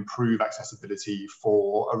how we could improve accessibility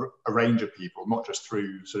for a range of people, not just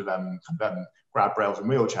through sort of grab rails and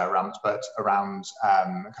wheelchair ramps, but around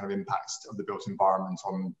kind of impacts of the built environment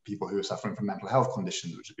on people who are suffering from mental health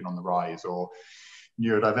conditions, which have been on the rise, or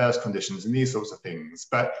neurodiverse conditions and these sorts of things.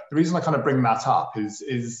 But the reason I kind of bring that up is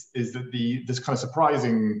that this kind of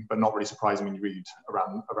surprising, but not really surprising when you read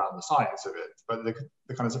around the science of it, but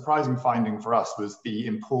the kind of surprising finding for us was the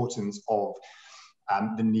importance of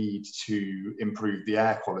the need to improve the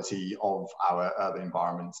air quality of our urban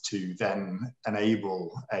environments to then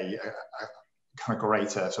enable a kind of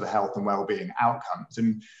greater sort of health and well-being outcomes.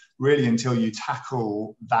 And really, until you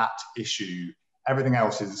tackle that issue, everything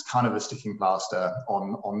else is kind of a sticking plaster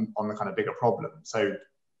on the kind of bigger problem. So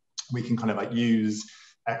we can kind of like use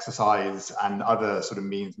exercise and other sort of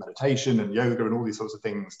means, meditation and yoga and all these sorts of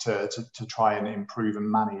things to try and improve and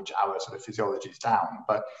manage our sort of physiologies down.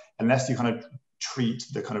 But unless you kind of treat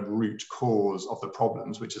the kind of root cause of the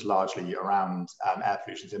problems, which is largely around air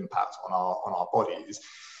pollution's impact on our bodies,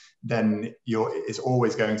 then it's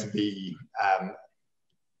always going to be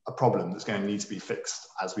a problem that's going to need to be fixed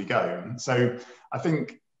as we go. So I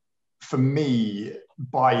think for me,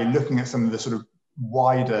 by looking at some of the sort of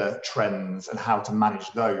wider trends and how to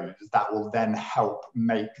manage those, that will then help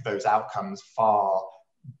make those outcomes far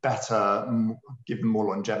better, give them more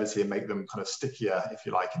longevity and make them kind of stickier, if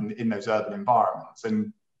you like, in those urban environments.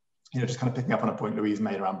 And just kind of picking up on a point Louise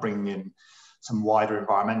made around bringing in some wider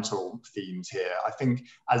environmental themes here, I think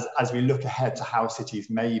as we look ahead to how cities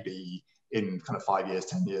may be in kind of 5 years,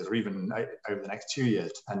 10 years, or even over the next 2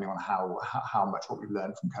 years, depending on how much what we've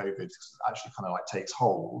learned from COVID actually kind of like takes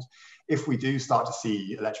hold. If we do start to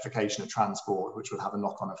see electrification of transport, which will have a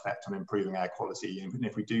knock-on effect on improving air quality, and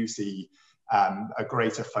if we do see a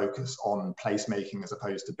greater focus on placemaking as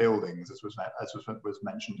opposed to buildings, as was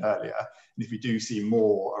mentioned earlier, and if we do see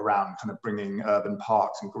more around kind of bringing urban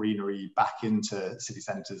parks and greenery back into city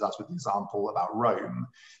centres, as with the example about Rome,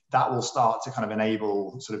 that will start to kind of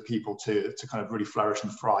enable sort of people to kind of really flourish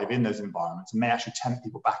and thrive in those environments, and may actually tempt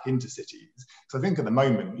people back into cities. So I think at the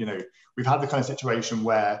moment, we've had the kind of situation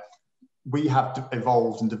where we have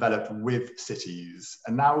evolved and developed with cities,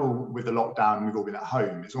 and now with the lockdown, we've all been at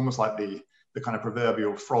home. It's almost like the kind of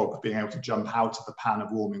proverbial frog being able to jump out of the pan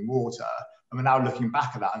of warming water. And we're now looking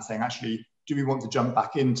back at that and saying, actually, do we want to jump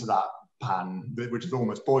back into that pan, which is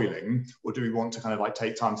almost boiling, or do we want to kind of like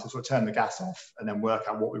take time to sort of turn the gas off and then work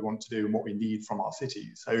out what we want to do and what we need from our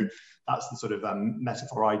cities? So that's the sort of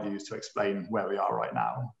metaphor I use to explain where we are right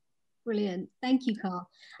now. Brilliant. Thank you, Carl.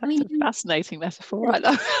 That's a fascinating metaphor. I'm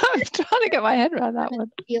trying to get my head around that one.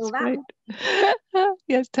 Feel that one.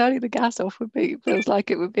 Yes, turning the gas off feels like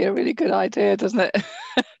it would be a really good idea, doesn't it?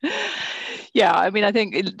 Yeah, I mean, I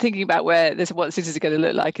think thinking about what cities are going to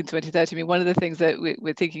look like in 2030, I mean, one of the things that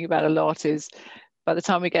we're thinking about a lot is by the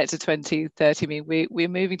time we get to 2030, I mean, we're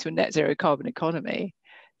moving to a net zero carbon economy.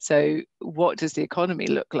 So what does the economy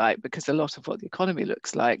look like? Because a lot of what the economy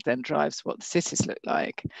looks like then drives what the cities look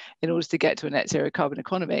like. In order to get to a net zero carbon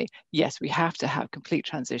economy, yes, we have to have complete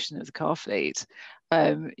transition of the car fleet.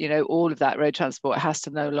 You know, all of that road transport has to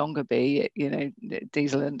no longer be, you know,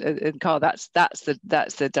 diesel and car. That's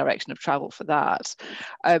the direction of travel for that.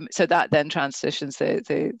 So that then transitions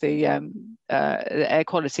the air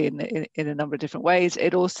quality in a number of different ways.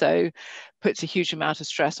 It also puts a huge amount of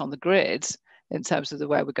stress on the grid in terms of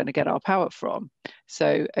where we're going to get our power from.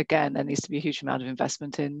 So again, there needs to be a huge amount of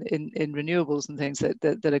investment in renewables and things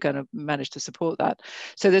that are going to manage to support that.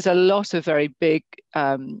 So there's a lot of very big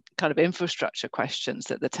kind of infrastructure questions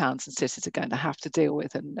that the towns and cities are going to have to deal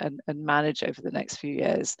with and manage over the next few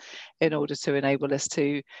years in order to enable us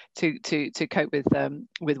to cope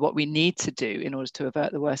with what we need to do in order to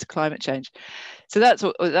avert the worst of climate change. So that's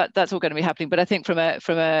all going to be happening. But I think from a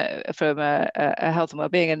health and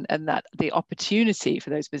well-being and that the opportunity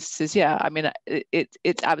for those businesses, yeah, I mean,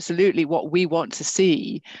 it's absolutely what we want to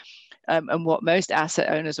see, and what most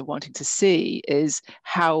asset owners are wanting to see is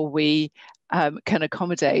how we can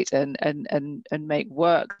accommodate and make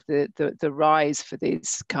work the rise for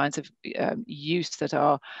these kinds of use that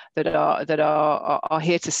are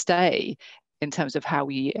here to stay in terms of how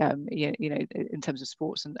we you know, in terms of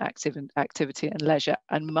sports and activity and leisure,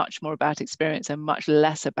 and much more about experience and much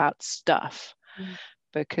less about stuff.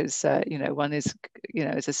 Because you know, one is, you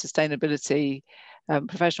know, as a sustainability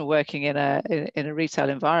professional working in a retail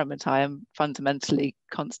environment, I am fundamentally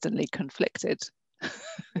constantly conflicted.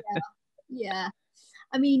 Yeah.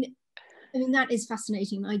 I mean that is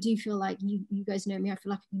fascinating. I do feel like you guys know me. I feel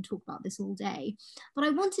like I can talk about this all day. But I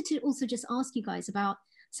wanted to also just ask you guys about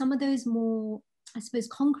some of those more, I suppose,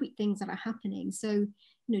 concrete things that are happening. So,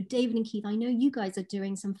 you know, David and Keith, I know you guys are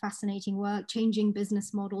doing some fascinating work, changing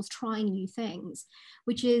business models, trying new things,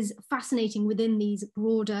 which is fascinating within these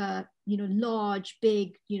broader, you know, large,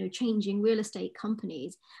 big, you know, changing real estate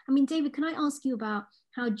companies. I mean, David, can I ask you about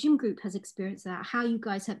how Gym Group has experienced that, how you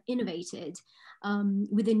guys have innovated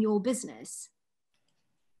within your business?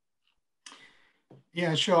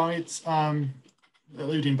 Yeah, sure. It's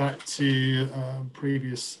alluding back to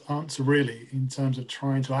previous answer, really, in terms of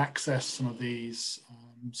trying to access some of these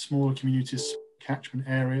smaller communities, catchment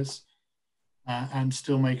areas, and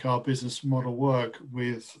still make our business model work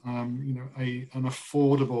with you know, an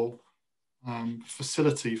affordable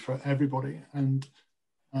facility for everybody, and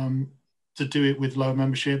to do it with low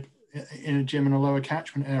membership in a gym in a lower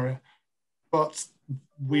catchment area. But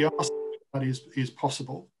we are seeing that is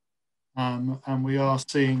possible, and we are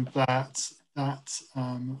seeing that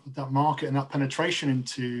market and that penetration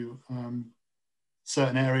into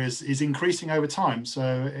certain areas is increasing over time.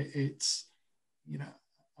 So it's, you know,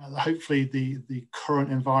 hopefully the current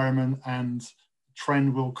environment and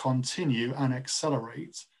trend will continue and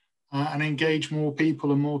accelerate, and engage more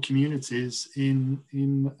people and more communities in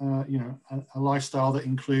you know, a lifestyle that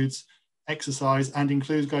includes exercise and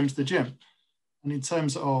includes going to the gym. And in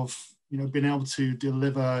terms of, you know, being able to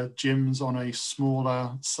deliver gyms on a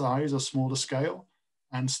smaller size, a smaller scale,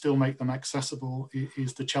 and still make them accessible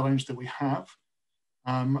is the challenge that we have.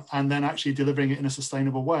 And then actually delivering it in a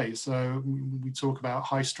sustainable way. So we talk about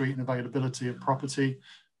high street and availability of property.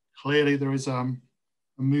 Clearly there is a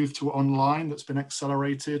move to online that's been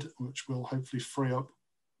accelerated, which will hopefully free up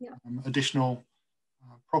additional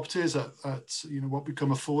properties at you know, what become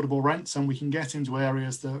affordable rents, and we can get into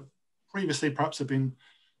areas that previously perhaps have been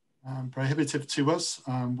prohibitive to us,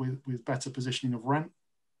 with better positioning of rent,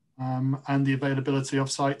 and the availability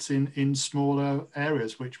of sites in smaller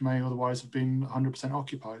areas which may otherwise have been 100%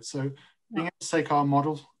 occupied. So being able to take our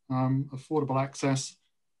model, affordable access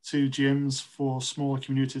to gyms for smaller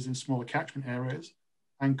communities in smaller catchment areas,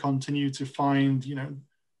 and continue to find, you know,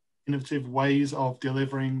 innovative ways of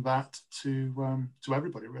delivering that to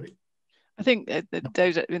everybody, really. I think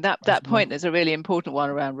that point is a really important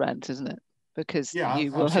one around rent, isn't it? Because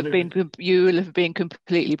you will have been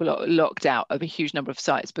completely locked out of a huge number of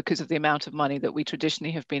sites because of the amount of money that we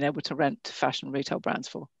traditionally have been able to rent to fashion retail brands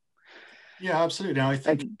for. Yeah, absolutely. I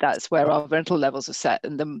think that's where our rental levels are set,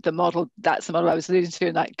 and the model, that's the model I was alluding to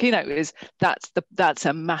in that keynote, is that's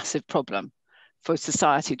a massive problem for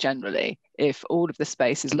society generally if all of the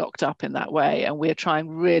space is locked up in that way, and we're trying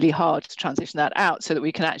really hard to transition that out so that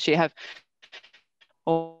we can actually have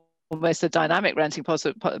almost a dynamic renting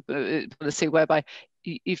policy whereby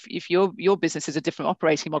if your business is a different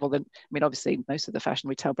operating model than, I mean, obviously most of the fashion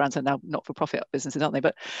retail brands are now not-for-profit businesses, aren't they?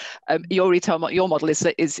 But your model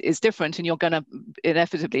is different, and you're going to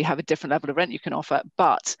inevitably have a different level of rent you can offer.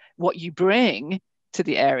 But what you bring to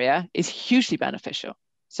the area is hugely beneficial.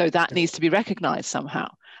 So that needs to be recognised somehow.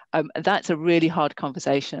 That's a really hard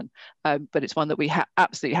conversation, but it's one that we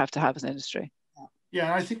absolutely have to have as an industry.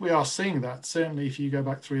 Yeah, I think we are seeing that. Certainly, if you go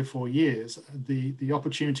back 3 or 4 years, the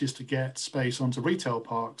opportunities to get space onto retail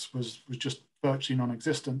parks was just virtually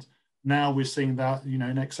non-existent. Now we're seeing that, you know,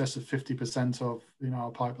 in excess of 50% of, you know,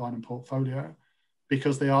 our pipeline and portfolio,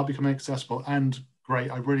 because they are becoming accessible and great.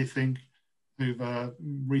 I really think over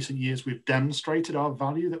recent years we've demonstrated our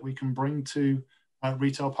value that we can bring to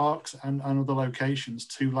retail parks and other locations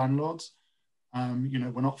to landlords. You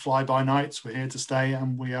know, we're not fly-by-nights. We're here to stay,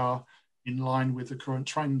 and we are in line with the current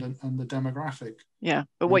trend and the demographic. Yeah,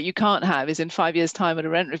 but what you can't have is in 5 years' time at a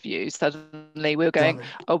rent review, suddenly we're going,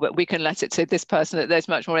 oh, but we can let it to this person that there's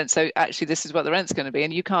much more rent, so actually this is what the rent's going to be,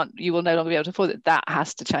 and you will no longer be able to afford it. That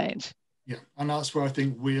has to change. Yeah, and that's where I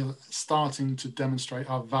think we're starting to demonstrate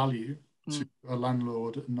our value to a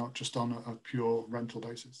landlord, not just on a pure rental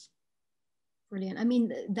basis. Brilliant. I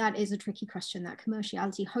mean, that is a tricky question, that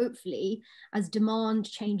commerciality. Hopefully, as demand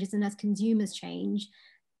changes and as consumers change,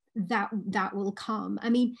 that will come. I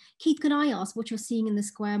mean, Keith, can I ask what you're seeing in the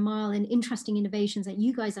Square Mile and interesting innovations that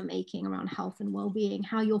you guys are making around health and well-being,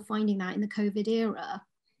 how you're finding that in the COVID era?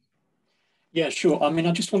 Yeah, sure. I mean,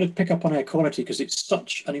 I just wanted to pick up on air quality because it's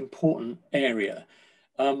such an important area.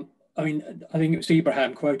 I mean, I think it was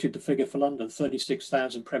Ibrahim quoted the figure for London,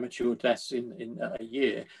 36,000 premature deaths in a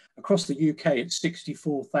year. Across the UK, it's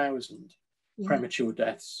 64,000 premature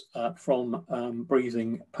deaths from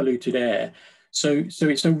breathing polluted air. So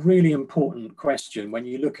it's a really important question when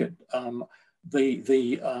you look at the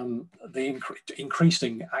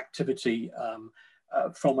increasing activity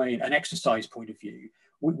from an exercise point of view.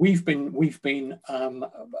 We've been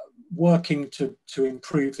working to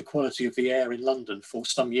improve the quality of the air in London for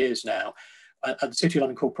some years now. The City of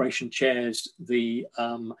London Corporation chairs the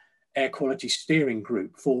Air Quality Steering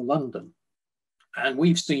Group for London, and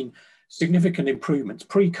we've seen significant improvements.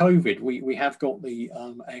 Pre-COVID, we have got the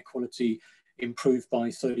air quality improved by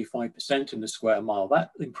 35% in the Square Mile.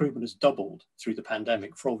 That improvement has doubled through the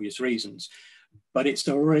pandemic for obvious reasons, but it's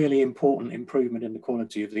a really important improvement in the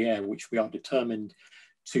quality of the air, which we are determined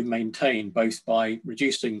to maintain, both by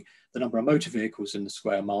reducing the number of motor vehicles in the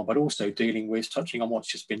Square Mile, but also dealing with, touching on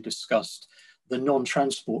what's just been discussed, the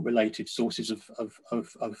non-transport related sources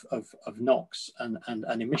of NOx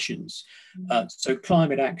and emissions. So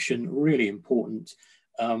climate action, really important.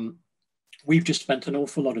 We've just spent an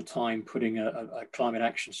awful lot of time putting a climate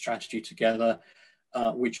action strategy together,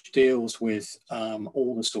 which deals with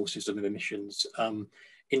all the sources of emissions.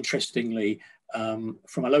 Interestingly,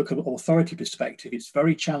 from a local authority perspective, it's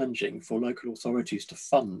very challenging for local authorities to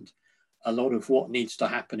fund a lot of what needs to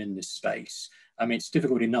happen in this space. I mean, it's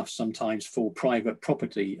difficult enough sometimes for private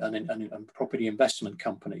property and property investment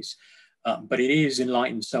companies, but it is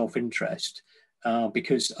enlightened self-interest.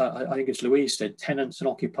 Because I think, as Louise said, tenants and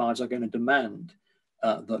occupiers are going to demand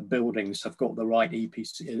that buildings have got the right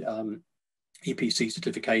EPC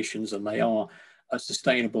certifications, and they are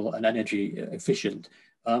sustainable and energy efficient.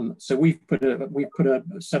 So we've put a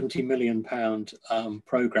 £70 million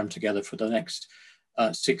programme together for the next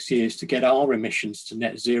 6 years to get our emissions to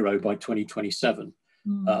net zero by 2027.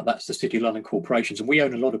 That's the City of London Corporations, and we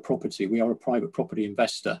own a lot of property. We are a private property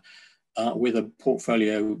investor. With a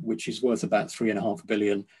portfolio which is worth about £3.5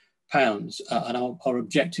 billion. And our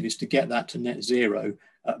objective is to get that to net zero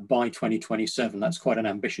by 2027. That's quite an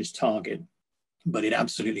ambitious target, but it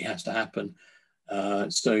absolutely has to happen.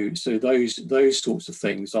 So those sorts of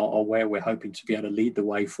things are where we're hoping to be able to lead the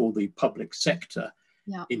way for the public sector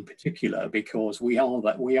in particular, because we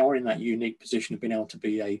are in that unique position of being able to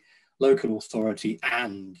be a local authority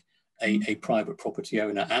and a private property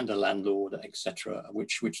owner and a landlord, etc.,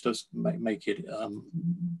 which does make it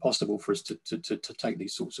possible for us to take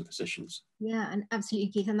these sorts of positions. Yeah, and absolutely,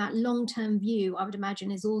 Keith. And that long-term view, I would imagine,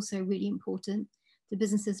 is also really important to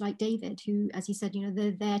businesses like David, who, as you said, you know,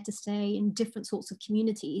 they're there to stay in different sorts of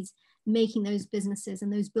communities. Making those businesses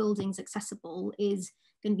and those buildings accessible is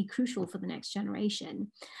going to be crucial for the next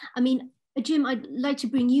generation. I mean, Jim, I'd like to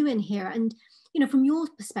bring you in here, and, you know, from your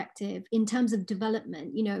perspective, in terms of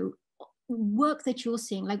development, you know, work that you're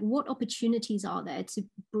seeing, like what opportunities are there to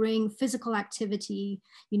bring physical activity,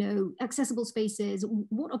 you know, accessible spaces?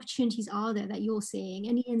 What opportunities are there that you're seeing?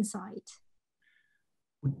 Any insight?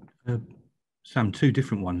 Sam, two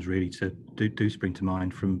different ones really do spring to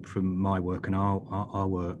mind from my work and our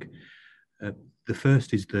work. The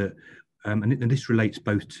first is that, and this relates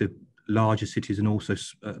both to larger cities and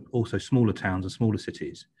also smaller towns and smaller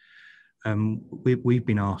cities. We've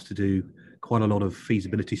been asked to do quite a lot of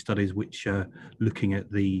feasibility studies which are looking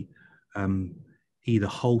at the either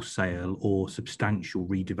wholesale or substantial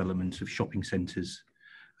redevelopment of shopping centres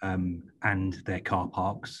and their car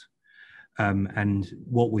parks. And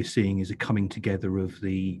what we're seeing is a coming together of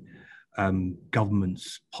the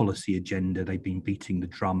government's policy agenda. They've been beating the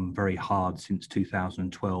drum very hard since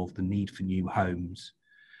 2012, the need for new homes.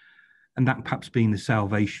 And that perhaps being the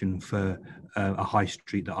salvation for a high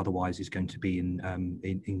street that otherwise is going to be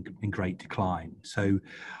in great decline. So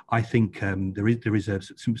I think there is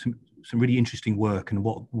some really interesting work, and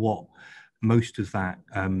what most of that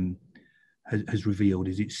has revealed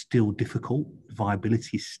is it's still difficult.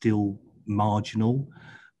 Viability is still marginal,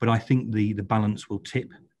 but I think the balance will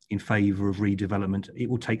tip in favour of redevelopment. It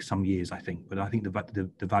will take some years, I think, but I think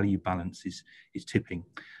the value balance is tipping.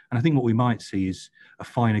 And I think what we might see is a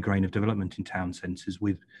finer grain of development in town centres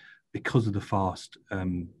because of the fast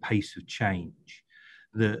pace of change,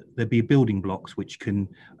 there'll be building blocks which can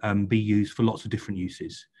be used for lots of different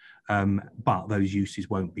uses. But those uses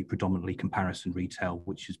won't be predominantly comparison retail,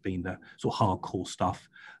 which has been the sort of hardcore stuff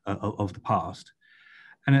of the past.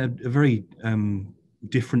 And a very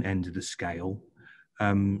different end of the scale,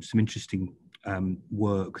 some interesting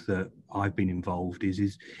work that I've been involved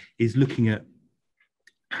is looking at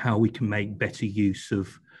how we can make better use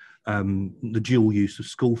of the dual use of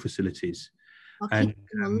school facilities. Our kids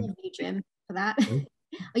will love you, Jim, for that.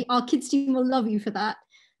 Our kids team will love you for that.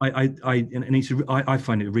 I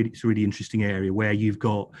find it's a really interesting area where you've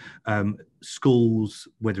got schools,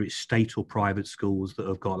 whether it's state or private schools, that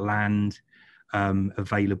have got land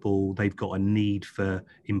available. They've got a need for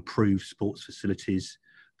improved sports facilities,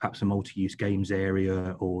 perhaps a multi-use games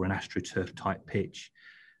area or an AstroTurf type pitch.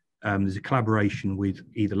 There's a collaboration with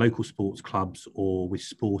either local sports clubs or with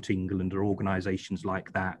Sport England or organisations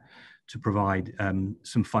like that to provide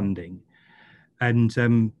some funding.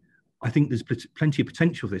 And I think there's plenty of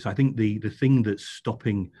potential for this. I think the thing that's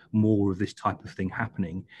stopping more of this type of thing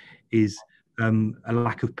happening is a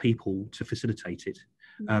lack of people to facilitate it.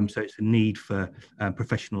 So it's a need for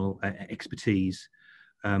professional expertise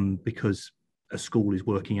because a school is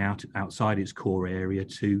working outside its core area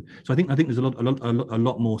too. So I think there's a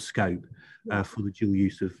lot more scope for the dual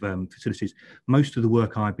use of facilities. Most of the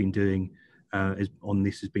work I've been doing on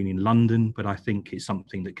this has been in London, but I think it's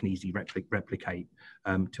something that can easily replicate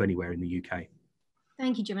to anywhere in the UK.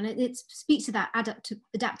 Thank you, Jim. And it speaks to that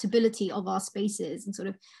adaptability of our spaces and sort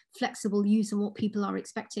of flexible use and what people are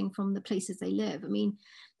expecting from the places they live. I mean,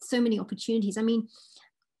 so many opportunities. I mean,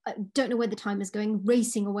 I don't know where the time is going,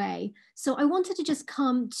 racing away. So I wanted to just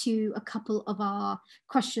come to a couple of our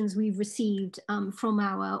questions we've received from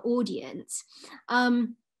our audience.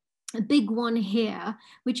 A big one here,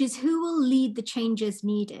 which is, who will lead the changes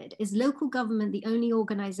needed? Is local government the only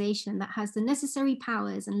organisation that has the necessary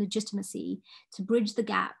powers and legitimacy to bridge the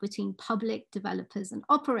gap between public developers and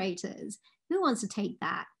operators? Who wants to take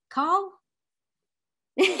that? Carl?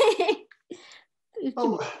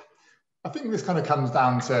 Well, I think this kind of comes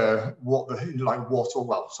down to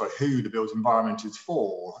who the built environment is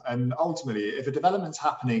for. And ultimately, if a development's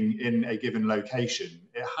happening in a given location,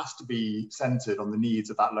 it has to be centred on the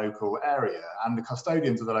needs of that local area. And the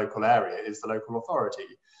custodians of the local area is the local authority.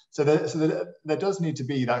 So there does need to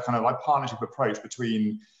be that kind of like partnership approach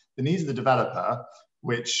between the needs of the developer,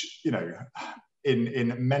 which, you know,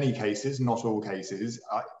 in many cases, not all cases,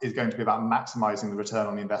 is going to be about maximising the return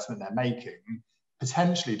on the investment they're making,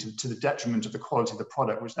 potentially to the detriment of the quality of the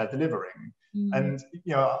product which they're delivering. And,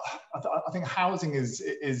 you know, I think housing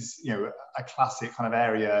is you know, a classic kind of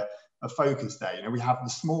area of focus there. You know, we have the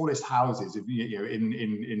smallest houses, you know,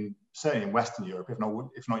 in certainly in Western Europe,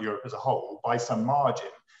 if not Europe as a whole, by some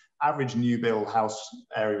margin. Average new build house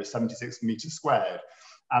area is 76 meters squared.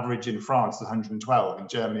 Average in France is 112, in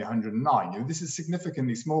Germany 109. You know, this is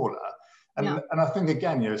significantly smaller. And I think,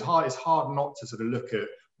 again, you know, it's hard not to sort of look at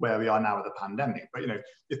where we are now with the pandemic. But, you know,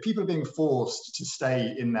 if people are being forced to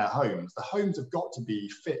stay in their homes, the homes have got to be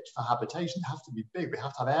fit for habitation. They have to be big. They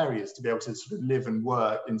have to have areas to be able to sort of live and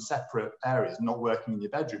work in separate areas, not working in your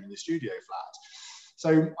bedroom, in your studio flat.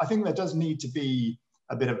 So I think there does need to be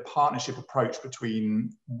a bit of a partnership approach between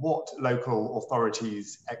what local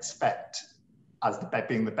authorities expect as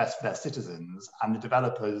being the best for their citizens, and the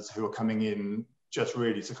developers who are coming in just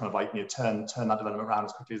really to kind of like, you know, turn that development around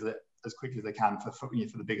as quickly as they can for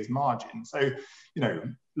the biggest margin. So, you know,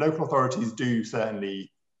 local authorities do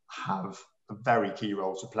certainly have a very key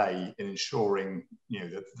role to play in ensuring, you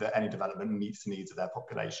know, that any development meets the needs of their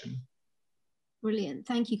population. Brilliant,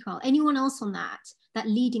 thank you, Carl. Anyone else on that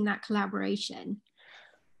leading that collaboration?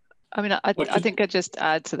 I mean, I think I'd just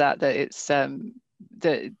add to that it's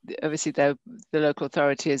obviously the local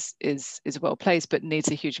authority is well placed, but needs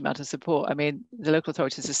a huge amount of support. I mean, the local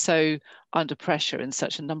authorities are so under pressure in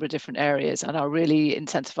such a number of different areas and are really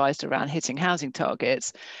incentivized around hitting housing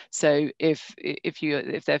targets. So if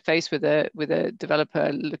they're faced with a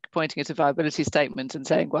developer pointing at a viability statement and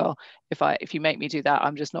saying, well, if you make me do that,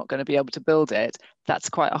 I'm just not going to be able to build it, that's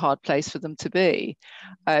quite a hard place for them to be.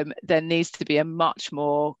 There needs to be a much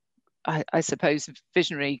more, I suppose,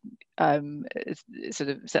 visionary sort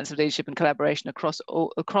of sense of leadership and collaboration across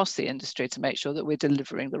the industry to make sure that we're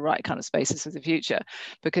delivering the right kind of spaces for the future.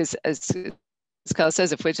 Because as Carl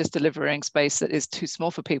says, if we're just delivering space that is too small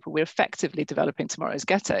for people, we're effectively developing tomorrow's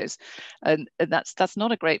ghettos, and that's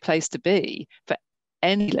not a great place to be for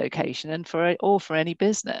any location and for any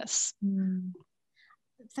business.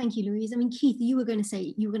 Thank you, Louise. I mean, Keith, you were going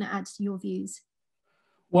to add to your views.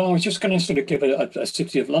 Well, I was just going to sort of give a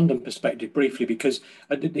City of London perspective briefly, because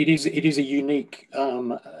it is a unique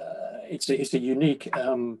it's a unique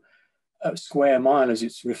square mile, as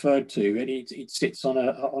it's referred to. It sits on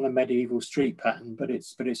a medieval street pattern, but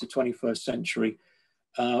it's a 21st century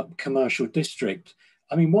commercial district.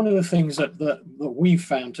 I mean, one of the things that we've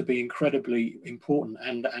found to be incredibly important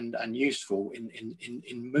and useful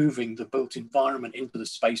in moving the built environment into the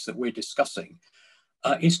space that we're discussing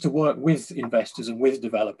is to work with investors and with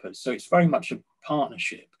developers. So it's very much a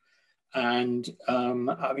partnership. And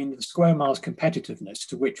I mean, the square mile's competitiveness,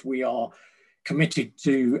 to which we are committed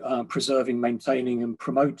to preserving, maintaining and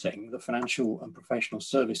promoting the financial and professional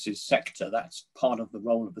services sector. That's part of the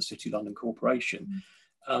role of the City of London Corporation.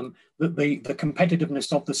 The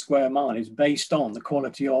competitiveness of the square mile is based on the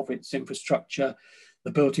quality of its infrastructure,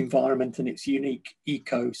 the built environment and its unique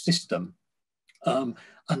ecosystem.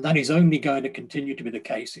 And that is only going to continue to be the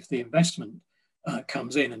case if the investment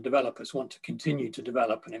comes in and developers want to continue to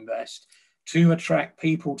develop and invest to attract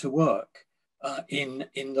people to work in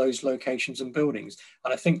those locations and buildings.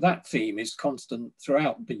 And I think that theme is constant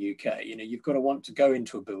throughout the UK. You know, you've got to want to go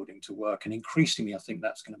into a building to work, and increasingly I think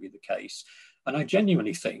that's going to be the case. And I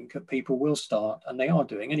genuinely think that people will start, and they are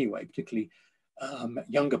doing anyway, particularly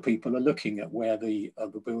younger people are looking at where the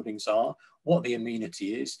buildings are, what the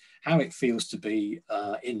amenity is, how it feels to be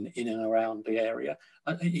in and around the area,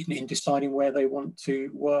 in deciding where they want to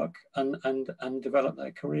work and develop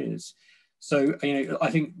their careers. So, you know, I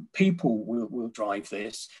think people will drive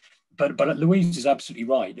this, but Louise is absolutely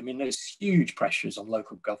right. I mean, there's huge pressures on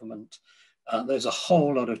local government. There's a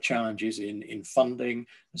whole lot of challenges in funding.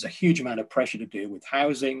 There's a huge amount of pressure to deal with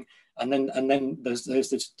housing, and then there's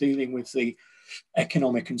this dealing with the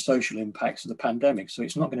economic and social impacts of the pandemic. So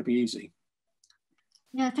it's not going to be easy.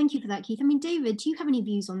 Yeah, thank you for that, Keith. I mean, David, do you have any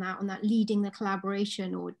views on that leading the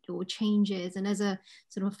collaboration or changes? And as a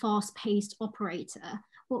sort of a fast-paced operator,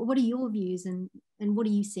 what are your views and what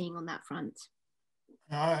are you seeing on that front?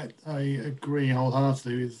 I agree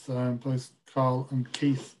wholeheartedly with both Carl and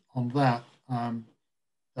Keith on that.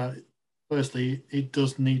 Firstly, it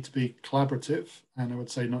does need to be collaborative, and I would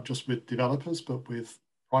say not just with developers, but with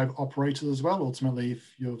private operators as well. Ultimately,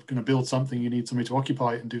 if you're going to build something, you need somebody to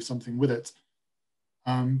occupy it and do something with it.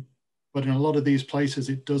 But in a lot of these places,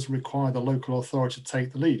 it does require the local authority to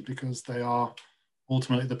take the lead, because they are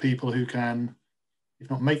ultimately the people who can, if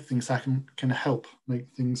not make things happen, can help make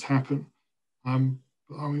things happen. I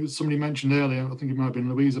mean, somebody mentioned earlier, I think it might have been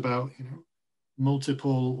Louise, about, you know,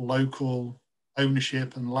 multiple local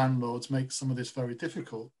ownership and landlords make some of this very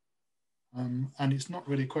difficult. And it's not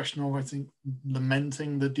really a question of, I think,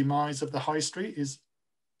 lamenting the demise of the high street,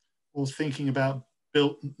 or thinking about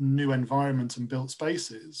built new environments and built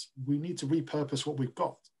spaces. We need to repurpose what we've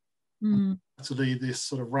got. Actually, this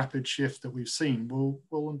sort of rapid shift that we've seen will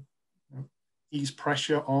you know, ease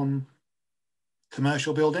pressure on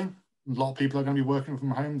commercial building. A lot of people are going to be working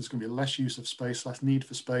from home. There's going to be less use of space, less need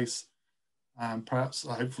for space, and perhaps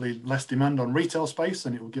hopefully less demand on retail space,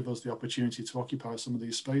 and it will give us the opportunity to occupy some of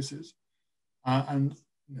these spaces. And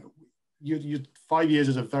you know, 5 years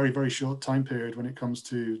is a very, very short time period when it comes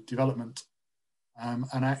to development.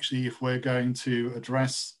 And actually, if we're going to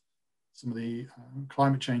address some of the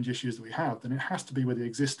climate change issues that we have, then it has to be with the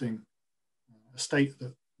existing estate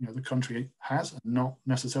that, you know, the country has, and not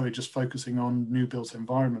necessarily just focusing on new built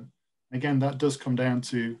environment. And again, that does come down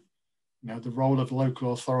to the role of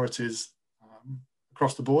local authorities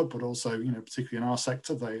across the board, but also, particularly in our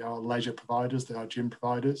sector, they are leisure providers, they are gym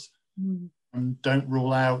providers, and don't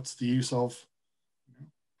rule out the use of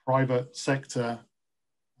private sector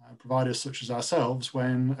providers such as ourselves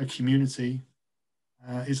when a community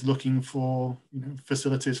is looking for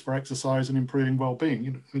facilities for exercise and improving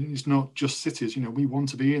well-being. It's not just cities. We want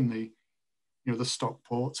to be in the the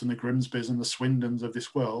Stockports and the Grimsbys and the Swindons of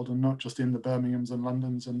this world, and not just in the Birminghams and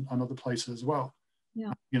Londons and other places as well.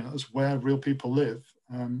 Yeah. That's where real people live,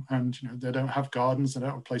 and they don't have gardens, they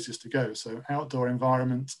don't have places to go. So outdoor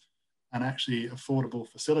environment and actually affordable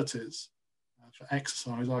facilities for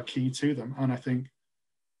exercise are key to them. And I think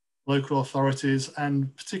local authorities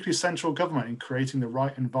and particularly central government in creating the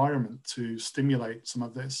right environment to stimulate some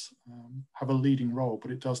of this have a leading role,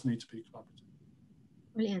 but it does need to be collaborative.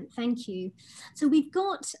 Brilliant, thank you. So we've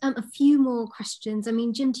got a few more questions. I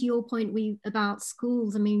mean, Jim, to your point about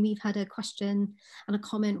schools, I mean, we've had a question and a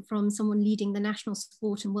comment from someone leading the National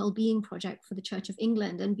Sport and Wellbeing Project for the Church of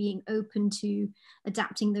England and being open to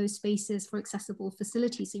adapting those spaces for accessible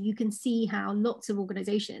facilities. So you can see how lots of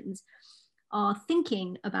organisations are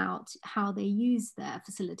thinking about how they use their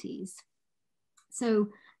facilities. So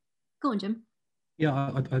go on, Jim.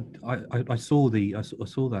 Yeah, I saw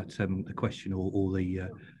that the question or the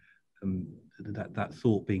that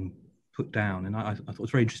thought being put down, and I thought it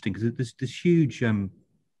was very interesting because there's huge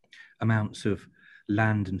amounts of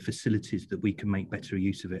land and facilities that we can make better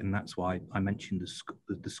use of it, and that's why I mentioned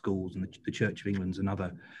the schools and the Church of England's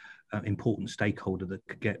another important stakeholder that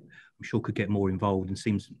could get more involved and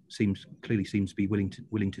clearly seems to be willing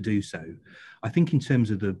to do so. I think in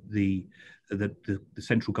terms of the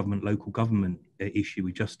central government, local government issue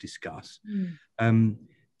we just discussed,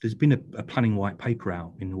 there's been a planning white paper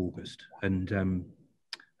out in August and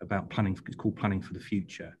about planning. It's called Planning for the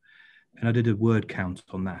Future, and I did a word count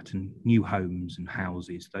on that, and new homes and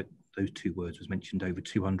houses, those two words was mentioned over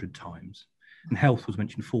 200 times, and health was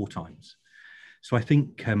mentioned 4 times. So I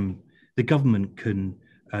think the government can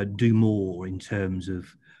do more in terms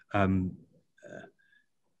of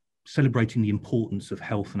celebrating the importance of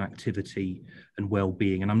health and activity and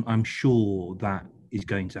well-being, and I'm sure that is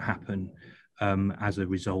going to happen as a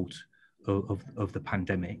result of the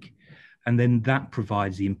pandemic, and then that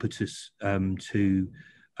provides the impetus to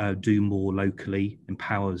do more locally,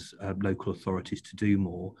 empowers local authorities to do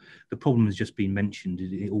more. The problem has just been mentioned,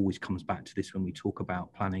 it always comes back to this when we talk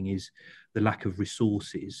about planning, is the lack of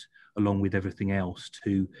resources along with everything else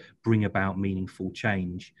to bring about meaningful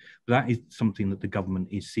change. But that is something that the government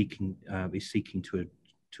is seeking to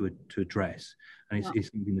address, and it's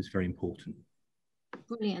something that's very important.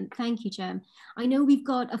 Brilliant, thank you, Jem. I know we've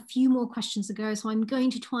got a few more questions to go, so I'm going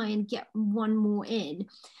to try and get one more in,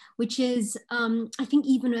 which is, I think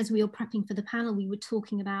even as we were prepping for the panel, we were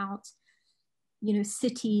talking about,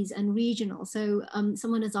 cities and regional. So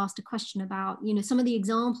someone has asked a question about, some of the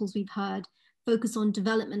examples we've heard focus on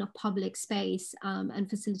development of public space and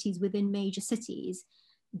facilities within major cities.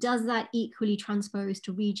 Does that equally transpose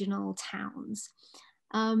to regional towns?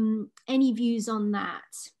 Any views on that?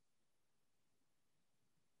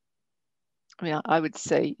 I mean, I would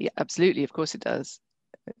say, yeah, absolutely, of course it does.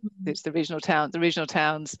 It's the regional towns, the regions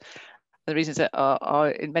that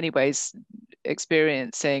are in many ways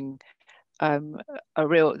experiencing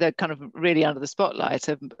they're kind of really under the spotlight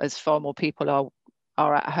as far more people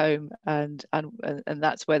are at home, and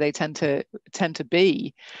that's where they tend to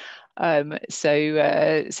be. So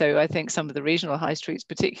I think some of the regional high streets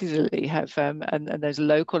particularly have, and those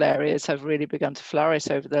local areas have really begun to flourish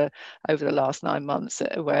over the last 9 months,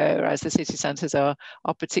 whereas the city centres are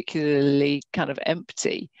particularly kind of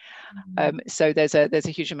empty. So there's a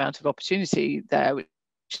huge amount of opportunity there, which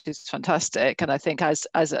is fantastic. And I think, as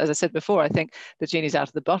I said before, I think the genie's out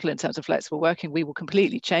of the bottle in terms of flexible working. We will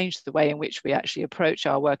completely change the way in which we actually approach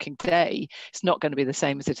our working day. It's not going to be the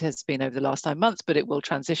same as it has been over the last 9 months, but it will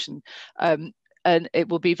transition. And it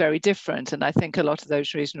will be very different, and I think a lot of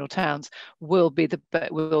those regional towns will be the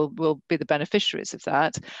beneficiaries of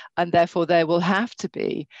that, and therefore there will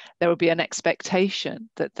be an expectation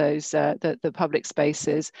that those that the public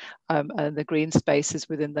spaces and the green spaces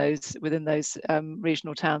within those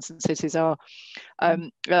regional towns and cities are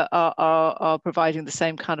providing the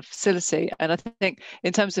same kind of facility. And I think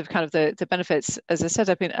in terms of kind of the benefits, as I said,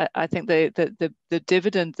 I think the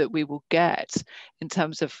dividend that we will get in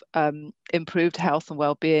terms of improving improved health and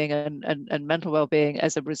well-being and mental well-being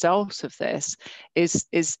as a result of this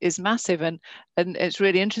is massive. And it's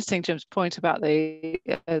really interesting, Jim's point about the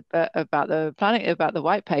planning, about the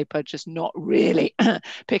white paper just not really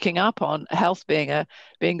picking up on health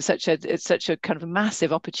being such a kind of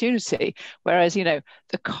massive opportunity, whereas, you know,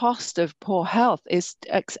 the cost of poor health is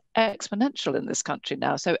exponential in this country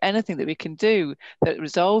now. So anything that we can do that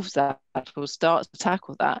resolves that, will start to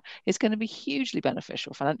tackle that, is going to be hugely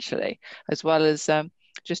beneficial financially, as well as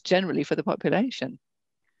just generally for the population.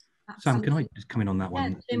 Sam, can I just come in on that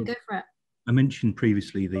one? Yeah, Jim, go for it. I mentioned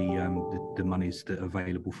previously the monies that are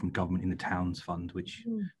available from government in the Towns Fund, which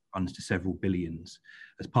runs to several billions.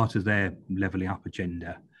 As part of their levelling up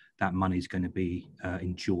agenda, that money is going to be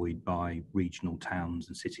enjoyed by regional towns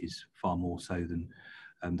and cities far more so than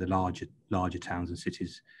the larger towns and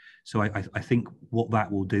cities. So I think what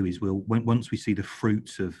that will do is once we see the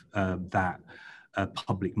fruits of that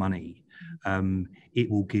public money, it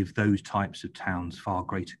will give those types of towns far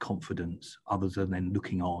greater confidence, other than then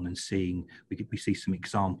looking on and seeing, we see some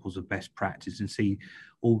examples of best practice and see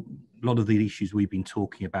a lot of the issues we've been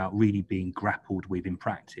talking about really being grappled with in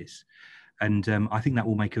practice. And I think that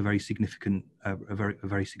will make a very significant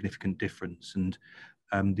difference. And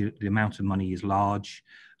the amount of money is large.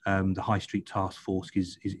 The High Street Task Force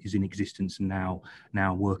is in existence and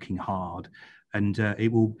now working hard, and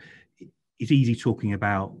it's easy talking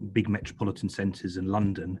about big metropolitan centres and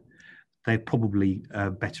London. They're probably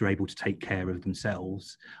better able to take care of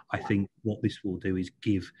themselves. I think what this will do is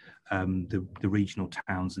give the regional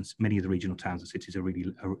towns, and many of the regional towns and cities,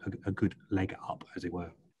 a good leg up, as it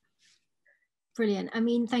were. Brilliant. I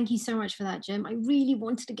mean, thank you so much for that, Jim. I really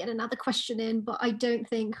wanted to get another question in, but I don't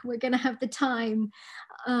think we're going to have the time.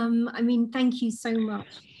 I mean, thank you so much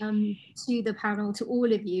to the panel, to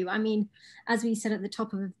all of you. I mean, as we said at the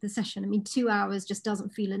top of the session, I mean, 2 hours just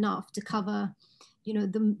doesn't feel enough to cover, you know,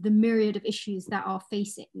 the myriad of issues that are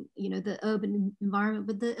facing, you know, the urban environment,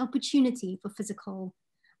 but the opportunity for physical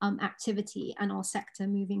activity and our sector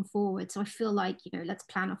moving forward. So I feel like, you know, let's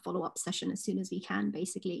plan a follow-up session as soon as we can,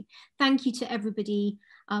 basically. Thank you to everybody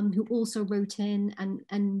who also wrote in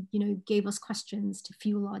and, you know, gave us questions to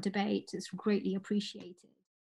fuel our debate. It's greatly appreciated.